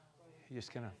eyes. You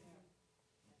just kind of...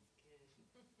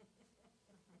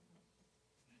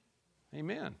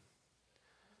 Amen.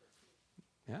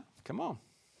 Yeah, come on.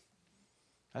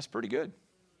 That's pretty good.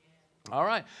 All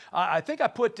right. I think I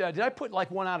put, did I put like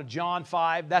one out of John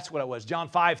 5? That's what it was, John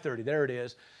 5:30. There it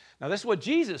is. Now, this is what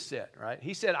Jesus said, right?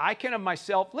 He said, I can of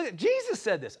myself, look at, Jesus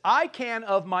said this, I can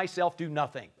of myself do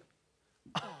nothing.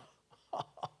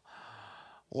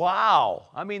 Wow.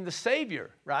 I mean, the Savior,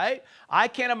 right? I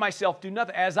can of myself do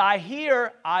nothing. As I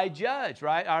hear, I judge,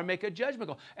 right? I make a judgment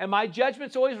call. And my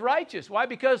judgment's always righteous. Why?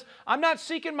 Because I'm not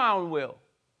seeking my own will,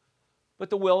 but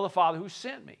the will of the Father who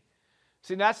sent me.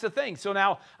 See, that's the thing. So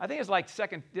now, I think it's like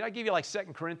did I give you like 2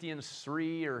 Corinthians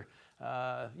 3 or...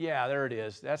 yeah, there it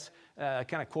is. That's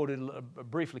kind of quoted,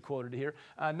 briefly quoted here.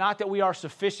 Not that we are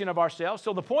sufficient of ourselves.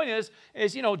 So the point is,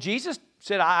 Jesus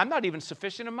said, I'm not even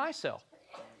sufficient of myself.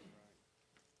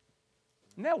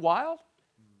 Isn't that wild?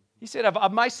 He said,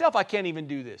 of myself, I can't even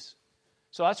do this.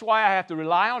 So that's why I have to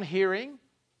rely on hearing,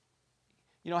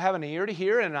 have an ear to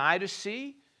hear and an eye to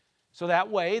see. So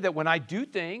that way that when I do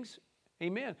things,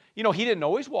 amen. He didn't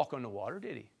always walk on the water,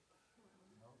 did he?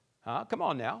 Huh? Come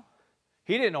on now.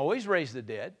 He didn't always raise the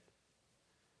dead.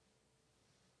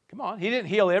 Come on. He didn't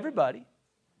heal everybody.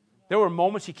 There were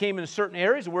moments He came into certain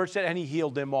areas, the Word said, and He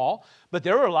healed them all. But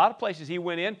there were a lot of places He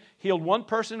went in, healed one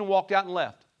person and walked out and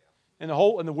left. And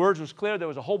the words was clear. There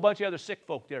was a whole bunch of other sick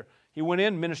folk there. He went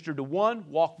in, ministered to one,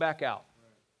 walked back out.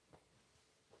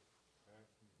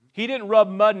 He didn't rub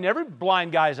mud in every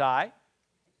blind guy's eye.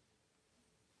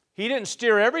 He didn't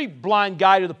steer every blind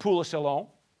guy to the pool of Siloam.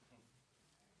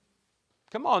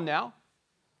 Come on now.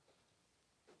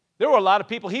 There were a lot of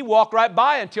people He walked right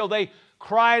by until they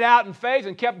cried out in faith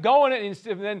and kept going. And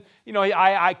then,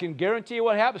 I can guarantee you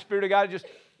what happened. The Spirit of God just,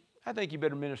 I think you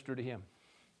better minister to him.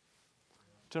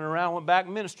 Turned around, went back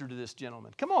and ministered to this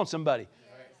gentleman. Come on, somebody.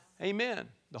 Yes. Amen.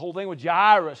 The whole thing with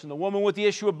Jairus and the woman with the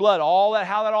issue of blood, all that,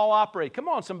 how that all operated. Come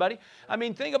on, somebody. I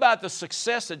mean, think about the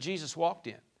success that Jesus walked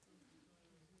in.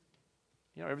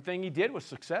 Everything He did was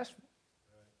successful.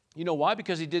 You know why?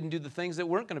 Because He didn't do the things that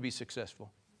weren't going to be successful.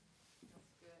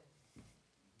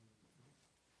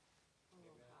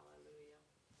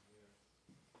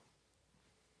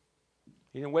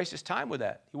 He didn't waste His time with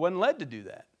that. He wasn't led to do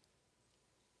that.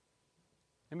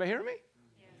 Anybody hear me?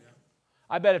 Yes.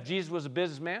 I bet if Jesus was a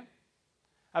businessman,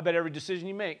 I bet every decision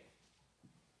He make,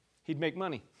 He'd make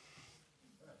money.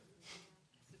 That's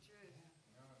the truth.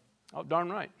 Oh,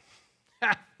 darn right.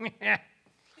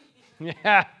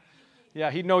 Yeah,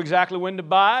 He'd know exactly when to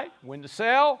buy, when to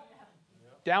sell,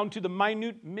 down to the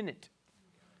minute minute.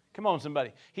 Come on,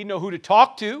 somebody. He'd know who to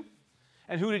talk to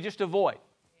and who to just avoid.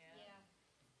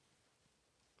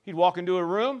 He'd walk into a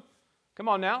room, come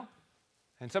on now,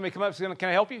 and somebody come up and say, can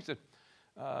I help you? He said,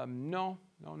 no,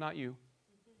 not you.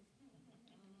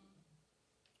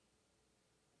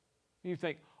 You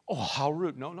think, oh, how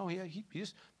rude. No, he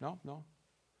just, no.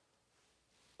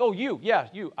 Oh, you, yeah,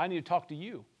 you. I need to talk to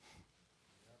you.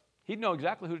 He'd know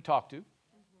exactly who to talk to.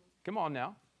 Come on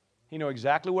now. He'd know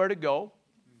exactly where to go.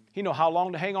 He'd know how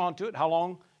long to hang on to it, how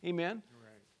long, amen,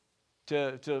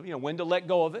 to when to let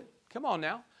go of it. Come on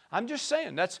now. I'm just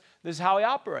saying, this is how He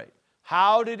operated.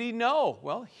 How did He know?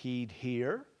 Well, He'd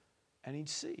hear and He'd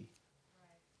see.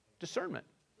 Discernment.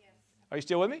 Yes. Are you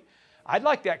still with me? I'd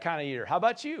like that kind of ear. How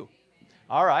about you? Amen.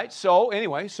 All right. So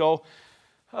anyway,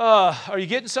 are you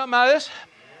getting something out of this?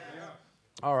 Yeah.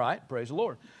 All right. Praise the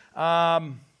Lord.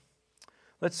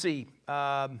 Let's see.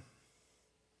 Let's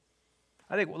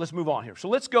move on here. So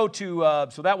let's go to,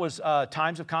 so that was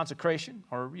times of consecration,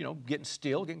 or, getting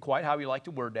still, getting quiet, however you like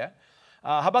to word that.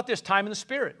 How about this time in the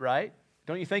Spirit, right?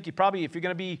 Don't you think if you're going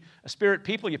to be a Spirit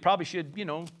people, you probably should,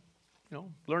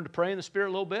 learn to pray in the Spirit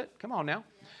a little bit? Come on now.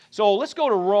 So let's go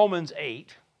to Romans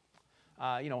 8.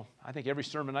 I think every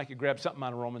sermon I could grab something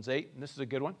out of Romans 8, and this is a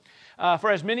good one.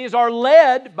 For as many as are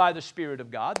led by the Spirit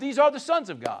of God, these are the sons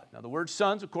of God. Now, the word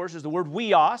sons, of course, is the word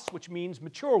weos, which means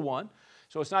mature one.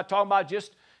 So it's not talking about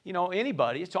just,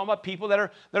 anybody. It's talking about people that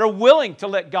are willing to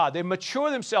let God. They mature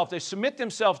themselves. They submit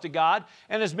themselves to God.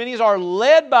 And as many as are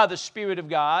led by the Spirit of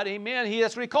God, amen,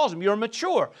 that's what He calls them. You're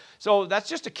mature. So that's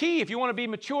just a key. If you want to be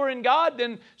mature in God,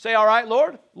 then say, all right,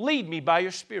 Lord, lead me by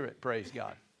your Spirit. Praise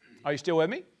God. Are you still with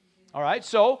me? All right,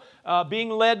 so being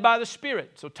led by the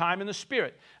Spirit. So time in the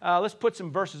Spirit. Let's put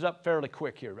some verses up fairly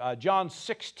quick here. John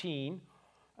 16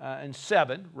 and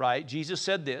 7, right? Jesus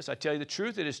said this, I tell you the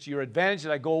truth, it is to your advantage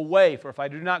that I go away. For if I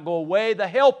do not go away, the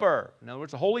Helper, in other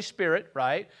words, the Holy Spirit,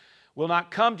 right, will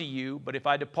not come to you. But if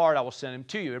I depart, I will send Him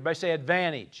to you. Everybody say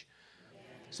advantage.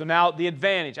 So now the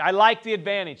advantage. I like the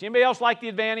advantage. Anybody else like the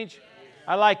advantage?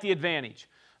 I like the advantage.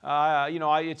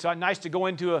 It's nice to go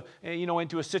into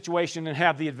a situation and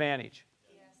have the advantage.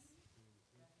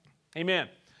 Amen.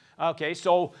 Okay,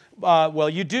 so,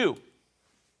 you do.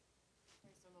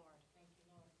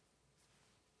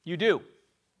 You do.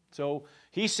 So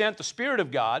he sent the Spirit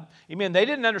of God. Amen. They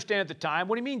didn't understand at the time.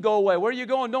 What do you mean go away? Where are you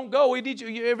going? Don't go. We need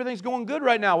you. Everything's going good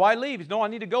right now. Why leave? No, I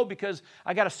need to go because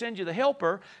I got to send you the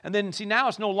helper. And then see, now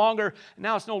it's no longer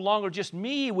just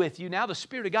me with you. Now the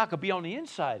Spirit of God could be on the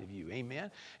inside of you.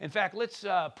 Amen. In fact, let's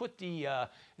put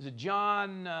is it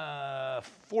John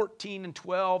 14 and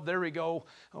 12? There we go.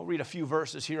 I'll read a few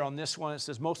verses here on this one. It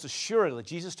says, most assuredly,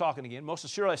 Jesus talking again, most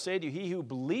assuredly I say to you, he who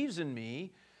believes in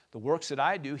me, the works that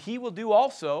I do, he will do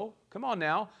also. Come on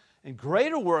now. And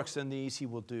greater works than these he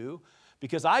will do,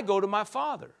 because I go to my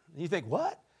Father. And you think,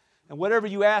 what? And whatever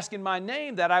you ask in my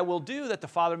name, that I will do, that the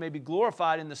Father may be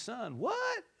glorified in the Son.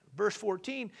 What? Verse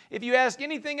 14, if you ask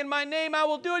anything in my name, I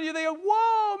will do it. You think,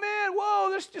 whoa, man, whoa,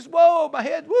 this just, whoa, my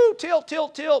head, woo,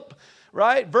 tilt.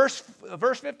 Right? Verse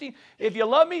 15, if you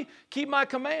love me, keep my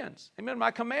commands. Amen.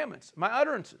 My commandments, my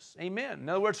utterances. Amen. In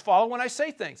other words, follow when I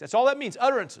say things. That's all that means,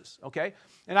 utterances. Okay?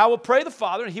 And I will pray the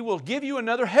Father, and he will give you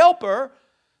another helper,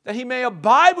 that he may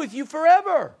abide with you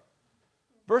forever.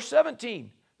 Verse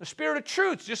 17, the Spirit of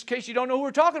truth, just in case you don't know who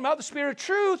we're talking about, the Spirit of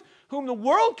truth, whom the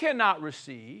world cannot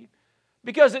receive,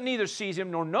 because it neither sees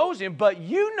him nor knows him, but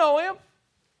you know him,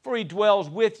 for he dwells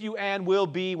with you and will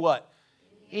be what?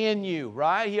 In you,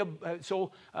 right?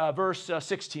 Verse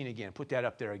 16 again, put that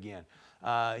up there again.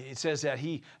 It says that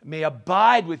he may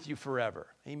abide with you forever.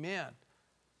 Amen.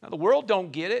 Now the world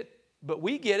don't get it, but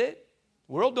we get it.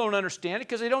 The world don't understand it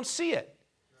because they don't see it.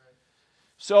 Right.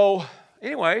 So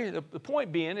anyway, the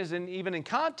point being is, even in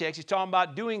context, he's talking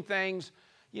about doing things,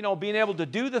 being able to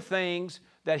do the things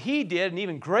that he did and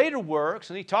even greater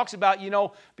works. And he talks about,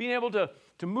 being able to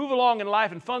move along in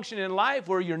life and function in life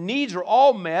where your needs are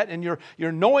all met and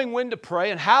you're knowing when to pray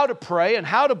and how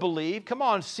to believe. Come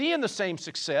on, seeing the same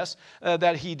success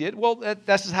that he did. Well,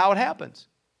 that's how it happens.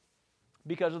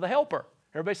 Because of the helper.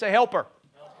 Everybody say helper.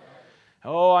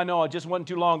 Oh, I know. It just wasn't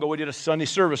too long ago we did a Sunday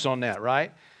service on that,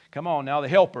 right? Come on now, the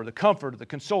helper, the comforter, the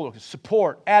consoler, the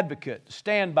support, advocate, the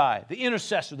standby, the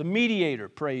intercessor, the mediator,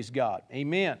 praise God.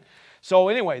 Amen. So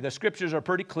anyway, the scriptures are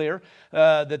pretty clear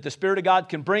that the Spirit of God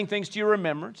can bring things to your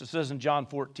remembrance. It says in John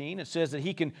 14. It says that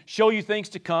he can show you things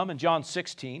to come in John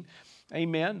 16.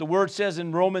 Amen. The Word says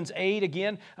in Romans 8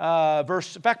 again, in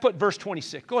fact, put verse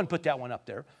 26. Go ahead and put that one up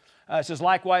there. It says,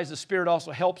 likewise, the Spirit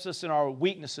also helps us in our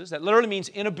weaknesses. That literally means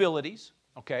inabilities.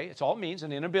 Okay, it's all it means,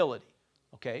 an inability.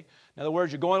 Okay, in other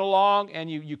words, you're going along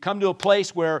and you come to a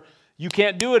place where you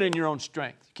can't do it in your own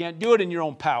strength. You can't do it in your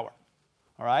own power.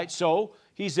 All right, so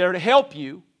he's there to help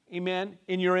you, amen,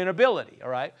 in your inability. All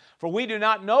right, for we do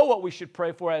not know what we should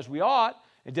pray for as we ought.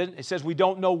 It says we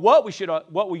don't know what we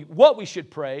should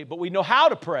pray, but we know how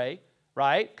to pray.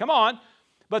 Right? Come on.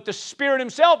 But the Spirit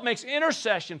Himself makes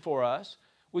intercession for us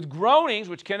with groanings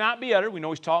which cannot be uttered. We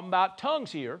know he's talking about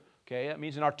tongues here. Okay, that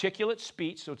means an articulate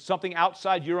speech, so it's something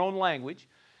outside your own language.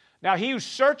 Now, he who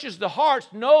searches the hearts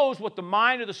knows what the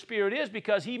mind of the Spirit is,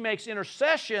 because he makes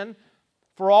intercession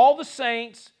for all the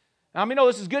saints. How many know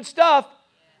this is good stuff?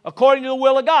 According to the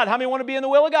will of God. How many want to be in the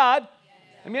will of God?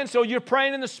 Amen. So you're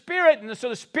praying in the Spirit, and so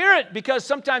the Spirit, because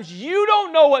sometimes you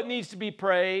don't know what needs to be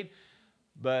prayed,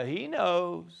 but He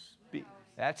knows.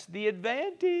 That's the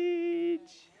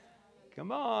advantage.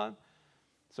 Come on.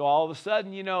 So all of a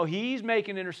sudden, He's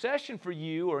making intercession for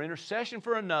you or intercession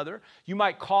for another. You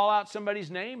might call out somebody's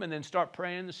name and then start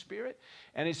praying in the Spirit.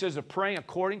 And it says, praying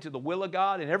according to the will of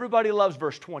God. And everybody loves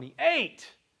verse 28.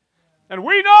 And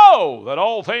we know that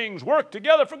all things work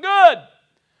together for good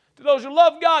to those who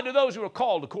love God, to those who are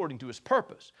called according to His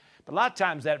purpose. But a lot of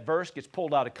times that verse gets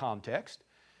pulled out of context.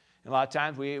 And a lot of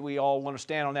times we all want to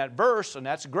stand on that verse, and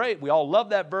that's great. We all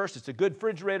love that verse. It's a good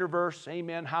refrigerator verse.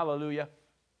 Amen. Hallelujah.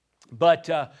 But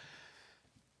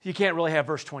you can't really have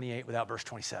verse 28 without verse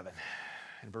 27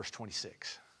 and verse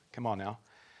 26. Come on now.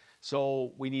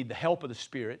 So we need the help of the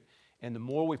Spirit. And the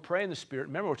more we pray in the Spirit,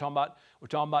 remember we're talking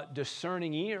about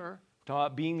discerning ear. We're talking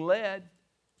about being led.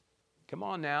 Come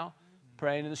on now.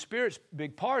 Praying in the Spirit's a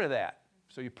big part of that.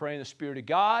 So you pray in the Spirit of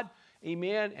God.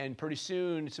 Amen. And pretty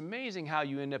soon it's amazing how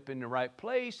you end up in the right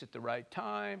place at the right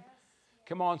time.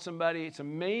 Come on, somebody. It's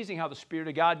amazing how the Spirit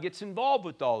of God gets involved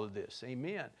with all of this.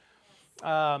 Amen.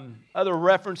 Other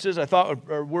references I thought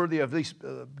are worthy of these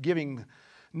giving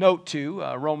note to.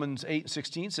 Romans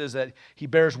 8:16 says that He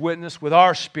bears witness with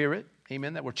our spirit,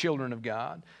 amen, that we're children of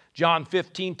God. John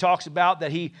 15 talks about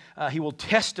that He will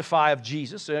testify of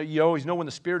Jesus. You always know when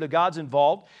the Spirit of God's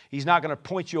involved, He's not going to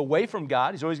point you away from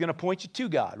God. He's always going to point you to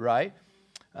God, right?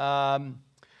 1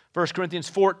 Corinthians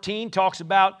 14 talks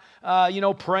about,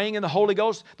 praying in the Holy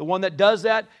Ghost. The one that does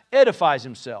that edifies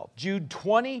himself. Jude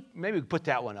 20, maybe we put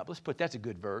that one up. That's a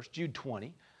good verse. Jude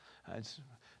 20.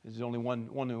 There's only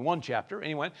one chapter.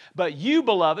 Anyway, but you,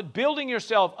 beloved, building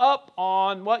yourself up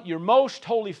on what? Your most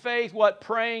holy faith. What?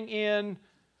 Praying in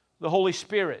the Holy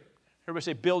Spirit. Everybody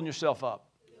say, building yourself up.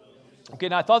 Okay,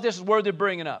 now I thought this is worth of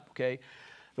bringing up, okay?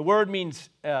 The word means,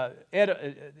 the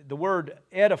word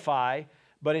edify,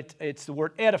 but it's the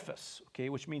word edifice, okay,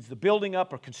 which means the building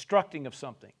up or constructing of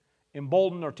something,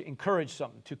 embolden or to encourage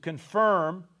something, to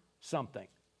confirm something.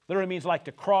 Literally means like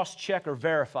to cross-check or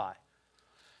verify.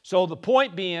 So the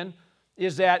point being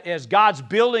is that as God's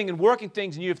building and working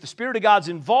things in you, if the Spirit of God's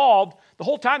involved, the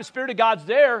whole time the Spirit of God's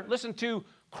there, listen to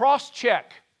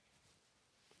cross-check,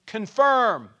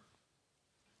 confirm,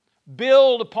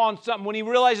 build upon something. When He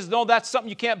realizes, no, that's something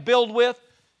you can't build with,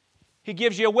 He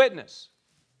gives you a witness.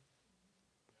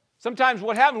 Sometimes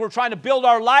what happens, we're trying to build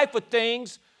our life with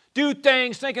things, do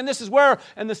things, thinking this is where,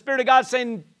 and the Spirit of God's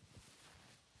saying,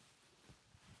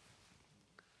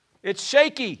 it's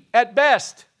shaky at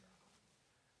best.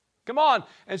 Come on.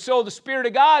 And so the Spirit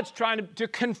of God's trying to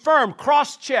confirm,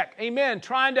 cross-check, amen,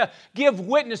 trying to give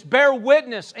witness, bear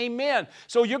witness, amen.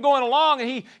 So you're going along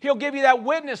and He'll give you that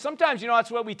witness. Sometimes, that's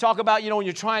what we talk about, when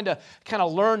you're trying to kind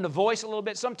of learn the voice a little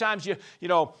bit. Sometimes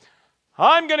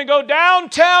I'm going to go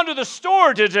downtown to the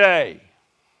store today.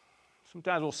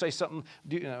 Sometimes we'll say something,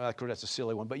 of course that's a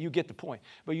silly one, but you get the point.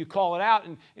 But you call it out,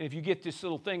 and if you get this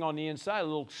little thing on the inside, a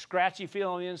little scratchy feel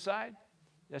on the inside,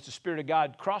 that's the Spirit of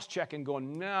God cross-checking,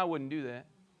 going, no, I wouldn't do that.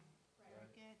 Very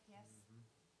good,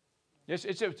 yes.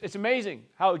 It's amazing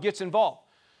how it gets involved.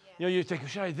 You think,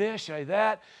 should I this, should I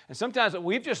that? And sometimes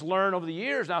we've just learned over the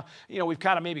years now, we've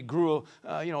kind of maybe grew,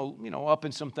 up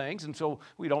in some things. And so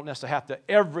we don't necessarily have to,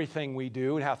 everything we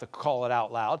do, and have to call it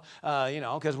out loud,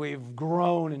 because we've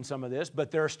grown in some of this. But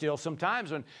there are still some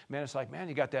times when, it's like,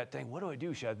 you got that thing. What do I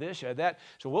do? Should I this, should I that?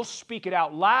 So we'll speak it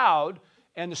out loud.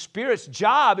 And the Spirit's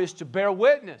job is to bear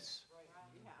witness.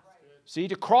 See,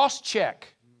 to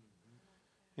cross-check.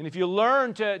 And if you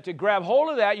learn to grab hold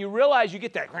of that, you realize you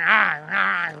get that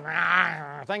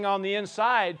thing on the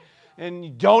inside, and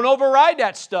you don't override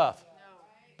that stuff.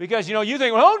 Because, you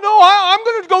think, oh, no, I'm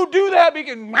going to go do that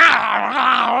because, no,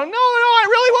 I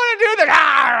really want to do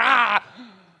that.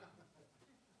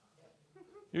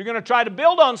 You're going to try to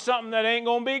build on something that ain't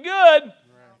going to be good.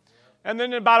 And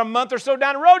then about a month or so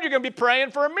down the road, you're going to be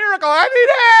praying for a miracle. I need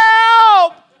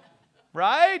help.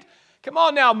 Right? Come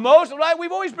on now,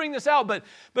 we've always bring this out, but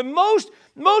most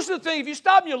of the things, if you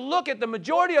stop and you look at the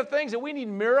majority of things that we need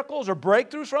miracles or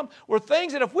breakthroughs from, were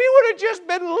things that if we would have just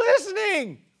been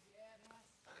listening,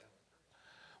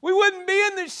 we wouldn't be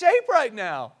in this shape right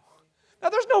now. Now,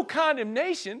 there's no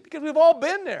condemnation because we've all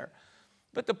been there.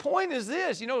 But the point is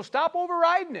this, stop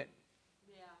overriding it.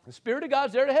 Yeah. The Spirit of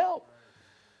God's there to help.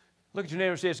 Look at your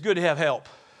neighbor and say, it's good to have help.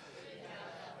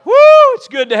 Woo, it's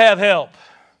good to have help.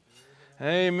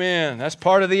 Amen. That's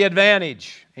part of the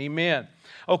advantage. Amen.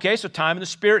 Okay, so time in the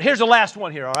Spirit. Here's the last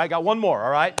one here, all right? Got one more, all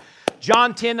right?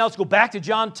 John 10, now let's go back to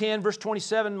John 10, verse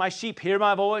 27. My sheep hear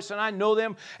my voice, and I know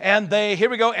them, and they, here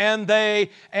we go, and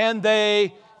they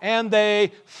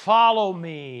follow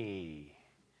me.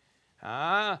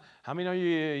 How many know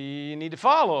you need to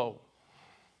follow?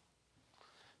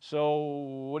 So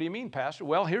what do you mean, Pastor?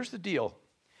 Well, here's the deal.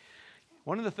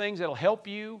 One of the things that will help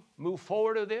you move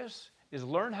forward to this is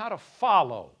learn how to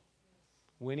follow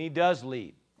when He does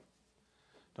lead.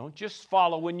 Don't just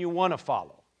follow when you want to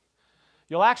follow.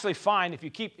 You'll actually find if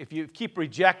you keep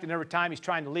rejecting every time He's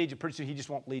trying to lead you, pretty soon He just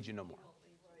won't lead you no more.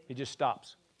 He just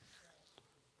stops.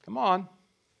 Come on.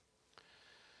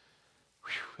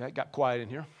 Whew, that got quiet in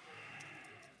here.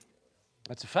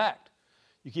 That's a fact.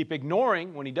 You keep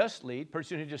ignoring when He does lead, pretty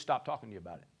soon He'll just stop talking to you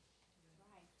about it.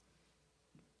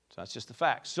 So that's just the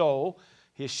fact. So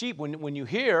His sheep, when you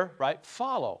hear, right,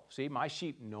 follow. See, my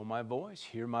sheep know my voice,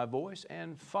 hear my voice,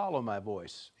 and follow my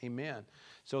voice. Amen.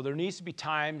 So there needs to be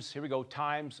times, here we go,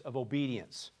 times of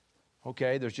obedience.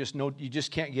 Okay, there's just you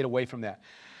just can't get away from that.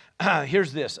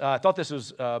 Here's this. I thought this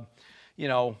was, when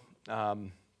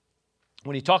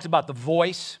He talks about the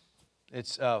voice,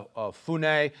 it's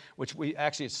phune, which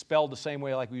it's spelled the same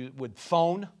way like we would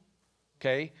phone.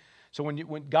 Okay, so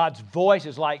when God's voice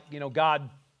is like, God,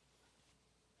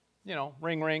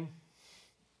 ring, ring.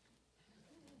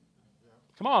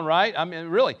 Come on, right? I mean,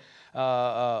 really.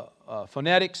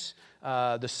 Phonetics,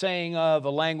 the saying of a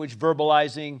language,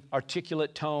 verbalizing,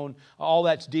 articulate tone, all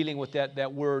that's dealing with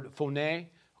that word phone,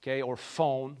 okay, or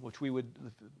phone, which we would,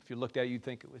 if you looked at it, you'd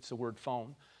think it's the word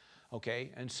phone,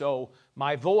 okay? And so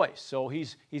my voice. So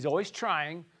he's always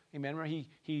trying Amen. Where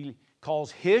he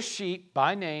calls his sheep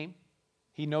by name.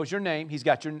 He knows your name. He's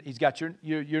got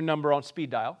your number on speed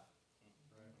dial.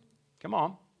 Come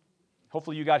on.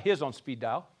 Hopefully you got his on speed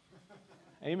dial.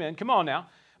 Amen. Come on now.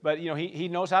 But, he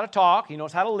knows how to talk. He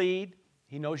knows how to lead.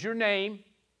 He knows your name.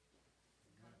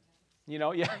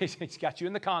 He's got you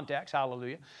in the contacts.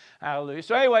 Hallelujah. Hallelujah.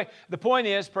 So anyway, the point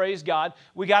is, praise God,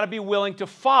 we got to be willing to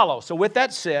follow. So with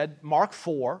that said, Mark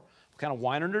 4, we're kind of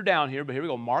winding her down here, but here we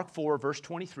go. Mark 4, verse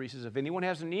 23 says, if anyone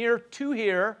has an ear to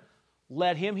hear,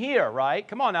 let him hear, right?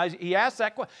 Come on now. He asks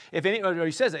that question.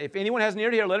 He says that, if anyone has an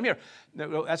ear to hear, let him hear.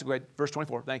 That's great. Verse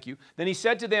 24, thank you. Then he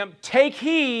said to them, take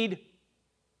heed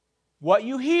what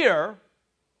you hear,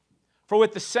 for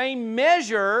with the same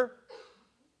measure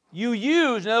you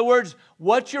use, in other words,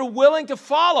 what you're willing to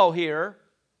follow here,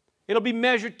 it'll be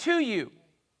measured to you.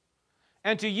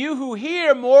 And to you who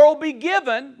hear, more will be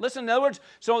given. Listen, in other words,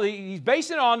 so he's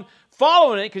basing it on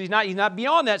following it because he's not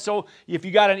beyond that. So if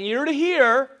you got an ear to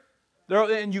hear,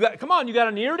 and you got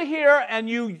an ear to hear,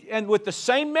 and with the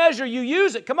same measure you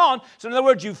use it. Come on. So in other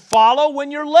words, you follow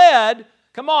when you're led.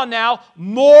 Come on now,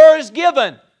 more is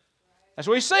given. That's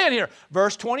what he's saying here.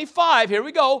 Verse 25, here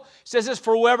we go. It says this,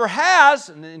 for whoever has,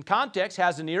 and in context,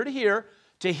 has an ear to hear,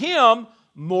 to him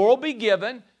more will be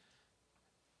given.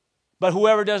 But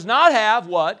whoever does not have,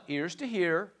 what? Ears to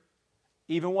hear,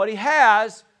 even what he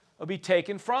has will be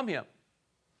taken from him.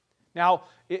 Now,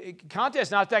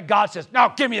 context, not that God says, now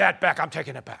give me that back, I'm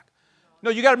taking it back.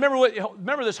 No, you got to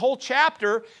remember this whole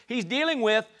chapter, he's dealing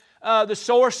with the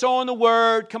sower sowing the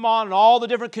word, come on, and all the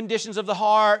different conditions of the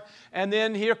heart. And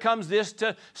then here comes this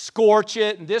to scorch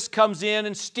it, and this comes in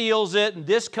and steals it, and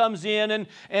this comes in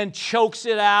and chokes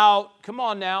it out. Come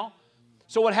on now.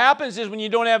 So what happens is when you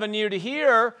don't have an ear to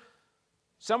hear,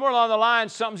 somewhere along the line,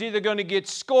 something's either going to get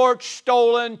scorched,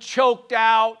 stolen, choked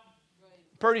out.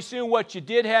 Pretty soon what you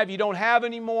did have, you don't have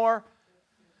anymore.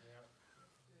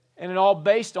 And it all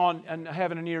based on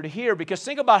having an ear to hear. Because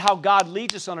think about how God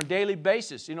leads us on a daily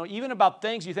basis. Even about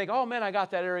things you think, oh man, I got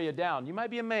that area down. You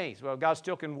might be amazed. Well, God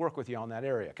still can work with you on that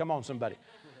area. Come on, somebody.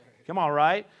 Come on,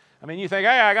 right? I mean, you think,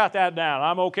 hey, I got that down.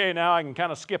 I'm okay now. I can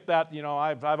kind of skip that.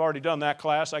 I've already done that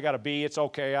class. I got a B. It's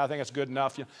okay. I think it's good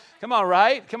enough. Come on,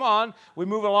 right? Come on. We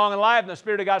move along in life, and the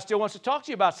Spirit of God still wants to talk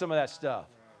to you about some of that stuff.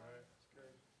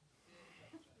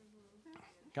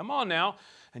 Come on now.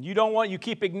 And you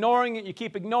keep ignoring it, you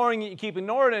keep ignoring it, you keep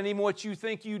ignoring it, and even what you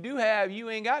think you do have, you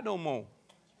ain't got no more.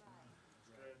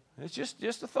 It's just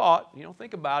a thought.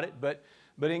 Think about it. But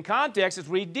in context, it's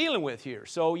what he's dealing with here.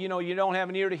 So, you don't have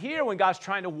an ear to hear when God's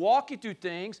trying to walk you through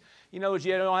things. You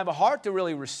don't have a heart to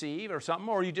really receive or something,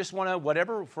 or you just want to,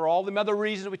 whatever, for all the other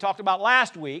reasons we talked about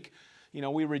last week.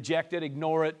 We reject it,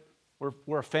 ignore it,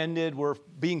 we're offended, we're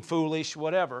being foolish,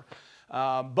 whatever.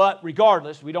 But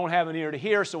regardless, we don't have an ear to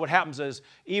hear, so what happens is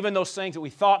even those things that we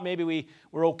thought maybe we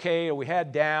were okay or we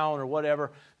had down or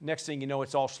whatever, next thing you know,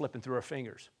 it's all slipping through our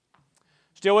fingers.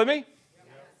 Still with me?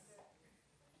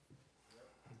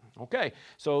 Okay,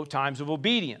 so times of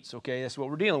obedience, okay, that's what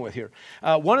we're dealing with here.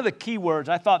 One of the key words,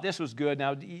 I thought this was good.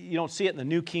 Now, you don't see it in the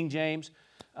New King James,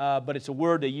 but it's a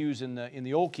word they use in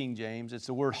the Old King James. It's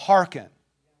the word hearken.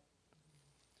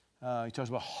 He talks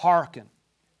about hearken,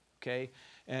 okay?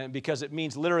 And because it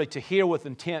means literally to hear with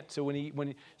intent. So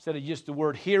when instead of just the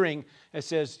word hearing, it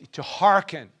says to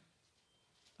hearken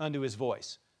unto his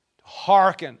voice, to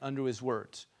hearken unto his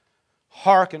words,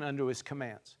 hearken unto his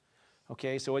commands.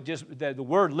 Okay, so the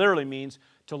word literally means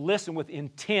to listen with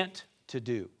intent to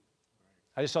do.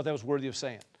 I just thought that was worthy of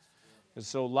saying. And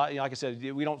so, like I said,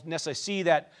 we don't necessarily see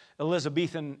that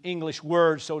Elizabethan English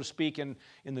word, so to speak, in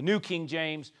the New King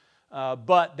James.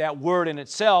 But that word in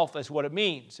itself is what it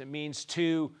means. It means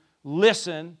to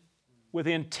listen with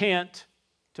intent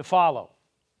to follow.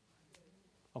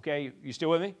 Okay, you still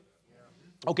with me?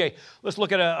 Okay, let's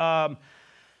look at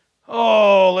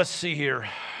let's see here.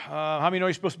 How many know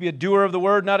you're supposed to be a doer of the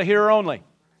word, not a hearer only?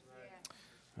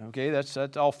 Okay,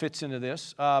 that all fits into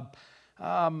this. I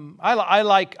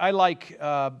like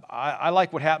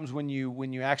what happens when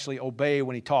you actually obey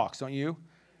when he talks, don't you?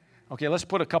 Okay, let's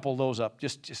put a couple of those up.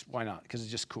 Just why not? Because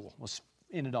it's just cool. Let's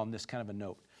end it on this kind of a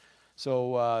note.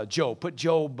 So Job, put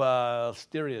Job,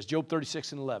 there it is, Job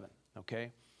 36:11. Okay,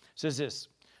 it says this: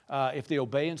 if they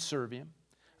obey and serve him,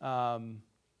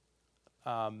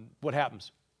 what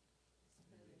happens?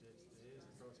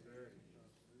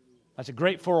 That's a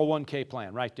great 401k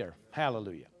plan right there.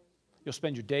 Hallelujah. You'll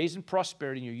spend your days in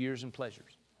prosperity and your years in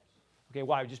pleasures. Okay,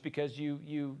 why? Just because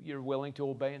you're willing to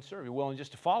obey and serve. You're willing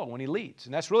just to follow when he leads.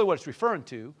 And that's really what it's referring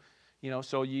to.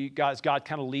 So God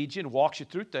kind of leads you and walks you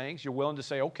through things. You're willing to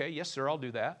say, okay, yes, sir, I'll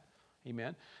do that.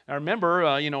 Amen. Now remember,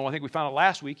 I think we found out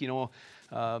last week,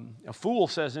 A fool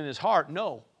says in his heart,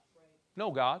 no.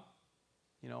 No, God.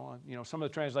 Some of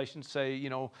the translations say,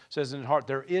 says in his heart,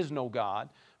 there is no God.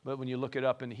 But when you look it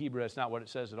up in the Hebrew, that's not what it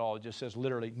says at all. It just says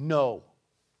literally, no.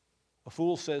 A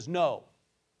fool says, no.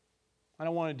 I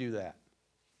don't want to do that.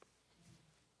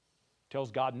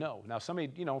 Tells God no. Now,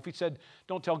 somebody, if he said,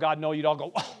 don't tell God no, you'd all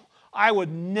go, oh, I would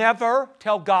never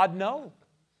tell God no.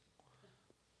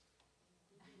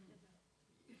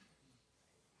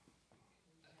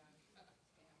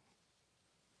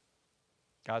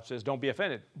 God says, don't be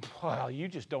offended. Well, you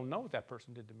just don't know what that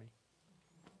person did to me.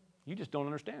 You just don't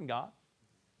understand, God.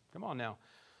 Come on now.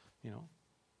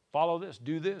 Follow this,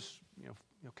 do this,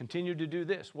 continue to do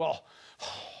this. Well,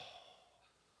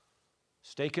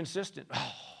 stay consistent.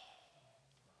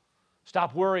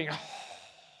 Stop worrying.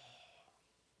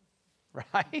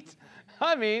 Right?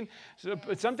 I mean,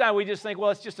 sometimes we just think,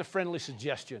 well, it's just a friendly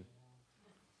suggestion.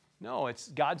 No, it's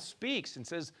God speaks and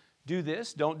says, do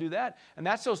this, don't do that. And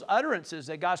that's those utterances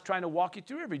that God's trying to walk you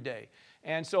through every day.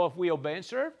 And so if we obey and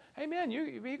serve, amen, you're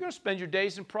going to spend your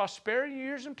days in prosperity, your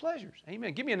years in pleasures.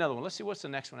 Amen. Give me another one. Let's see what's the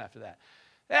next one after that.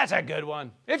 That's a good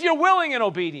one. If you're willing and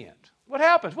obedient, what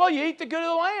happens? Well, you eat the good of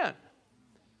the land.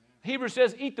 Hebrews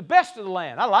says, eat the best of the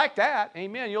land. I like that.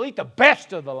 Amen. You'll eat the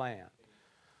best of the land.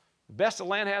 The best the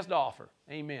land has to offer.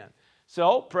 Amen.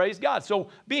 So, praise God. So,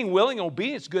 being willing and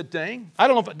obedient is a good thing. I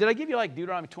don't know did I give you like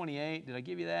Deuteronomy 28? Did I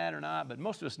give you that or not? But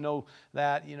most of us know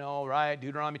that, right?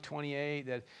 Deuteronomy 28,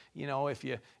 that,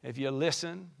 if you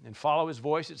listen and follow His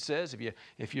voice, it says,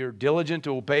 if you're diligent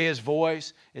to obey His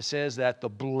voice, it says that the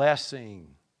blessing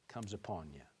comes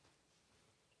upon you.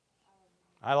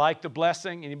 I like the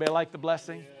blessing. Anybody like the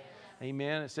blessing? Yeah.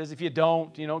 Amen. It says if you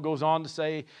don't, it goes on to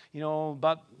say,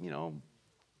 about,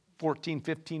 14,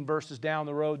 15 verses down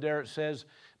the road there, it says,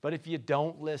 but if you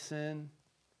don't listen,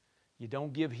 you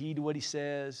don't give heed to what He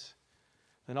says,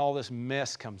 then all this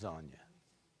mess comes on you.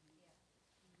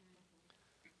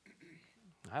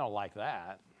 I don't like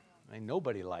that. I mean,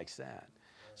 nobody likes that.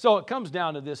 So it comes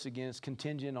down to this again. It's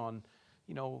contingent on,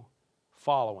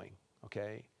 following,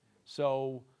 okay?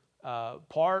 So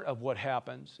part of what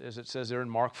happens, as it says there in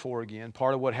Mark 4 again,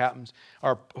 part of what happens,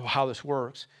 or how this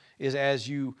works, is as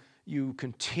you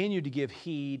continue to give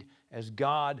heed as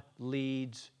God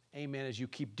leads, amen, as you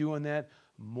keep doing that,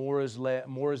 more is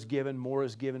given, more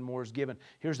is given, more is given.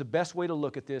 Here's the best way to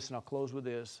look at this, and I'll close with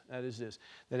this. That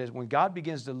is when God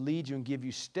begins to lead you and give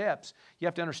you steps, you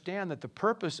have to understand that the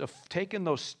purpose of taking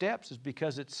those steps is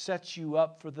because it sets you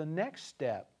up for the next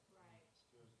step.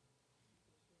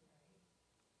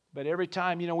 But every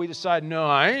time, we decide, no,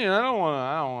 I don't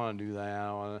want to do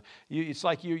that. It's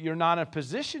like you're not in a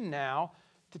position now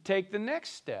to take the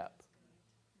next step.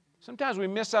 Sometimes we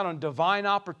miss out on divine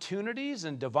opportunities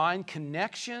and divine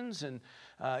connections and,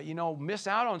 miss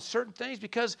out on certain things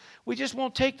because we just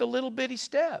won't take the little bitty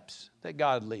steps that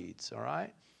God leads, all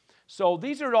right? So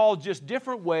these are all just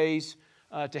different ways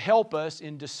to help us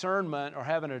in discernment or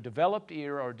having a developed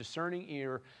ear or discerning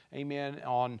ear, amen,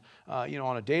 on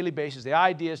a daily basis. The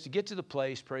idea is to get to the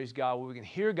place, praise God, where we can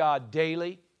hear God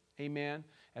daily, amen,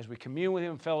 as we commune with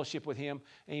Him, fellowship with Him,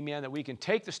 amen, that we can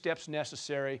take the steps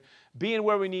necessary, being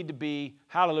where we need to be,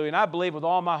 hallelujah. And I believe with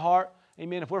all my heart,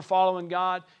 amen, if we're following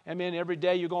God, amen, every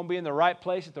day you're going to be in the right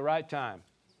place at the right time.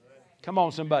 Come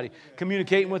on, somebody.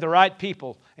 Communicating with the right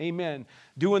people, amen.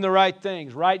 Doing the right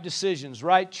things, right decisions,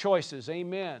 right choices,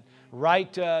 amen.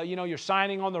 Right, you're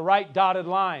signing on the right dotted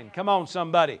line. Come on,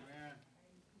 somebody.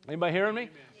 Anybody hearing me?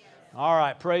 All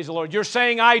right, praise the Lord. You're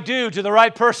saying I do to the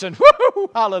right person.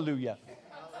 Woo-hoo, hallelujah.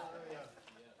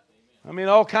 I mean,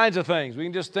 all kinds of things. We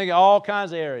can just think of all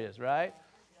kinds of areas, right?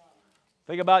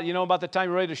 Think about, about the time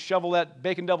you're ready to shovel that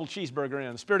bacon double cheeseburger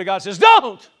in. The Spirit of God says,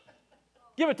 don't!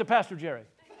 Give it to Pastor Jerry.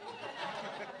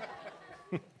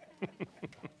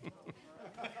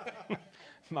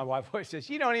 My wife always says,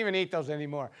 you don't even eat those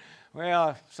anymore.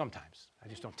 Well, sometimes. I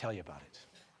just don't tell you about it.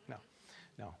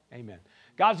 No. Amen.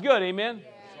 God's good, amen?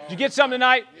 Yeah. Did you get something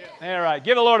tonight? Yeah. All right.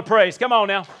 Give the Lord a praise. Come on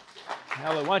now.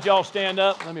 Hallelujah. Why don't you all stand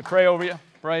up? Let me pray over you.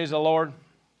 Praise the Lord.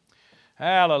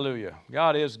 Hallelujah.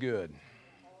 God is good.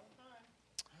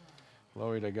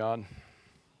 Glory to God.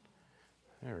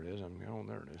 There it is.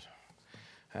 There it is.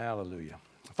 Hallelujah.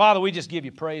 Father, we just give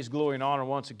you praise, glory, and honor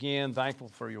once again. Thankful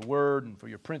for your word and for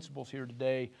your principles here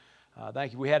today.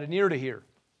 Thank you. We had an ear to hear.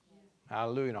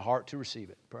 Hallelujah. And a heart to receive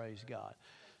it. Praise God.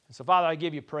 And so, Father, I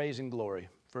give you praise and glory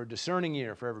for a discerning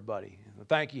ear for everybody. And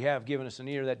thank you have given us an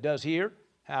ear that does hear.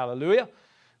 Hallelujah.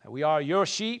 That we are your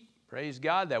sheep. Praise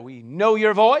God. That we know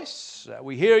your voice. That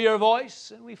we hear your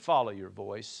voice. And we follow your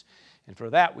voice. And for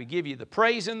that, we give you the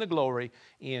praise and the glory.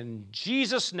 In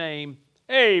Jesus' name,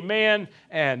 Amen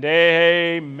and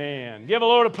amen. Give the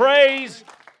Lord a praise.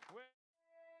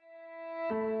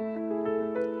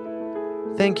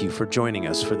 Thank you for joining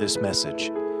us for this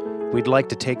message. We'd like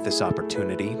to take this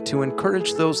opportunity to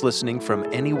encourage those listening from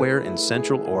anywhere in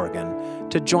Central Oregon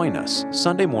to join us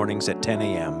Sunday mornings at 10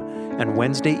 a.m. and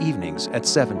Wednesday evenings at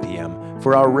 7 p.m.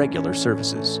 for our regular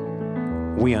services.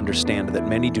 We understand that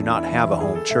many do not have a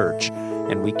home church,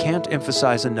 and we can't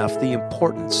emphasize enough the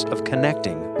importance of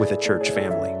connecting with a church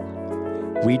family.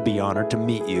 We'd be honored to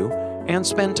meet you and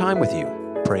spend time with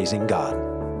you, praising God.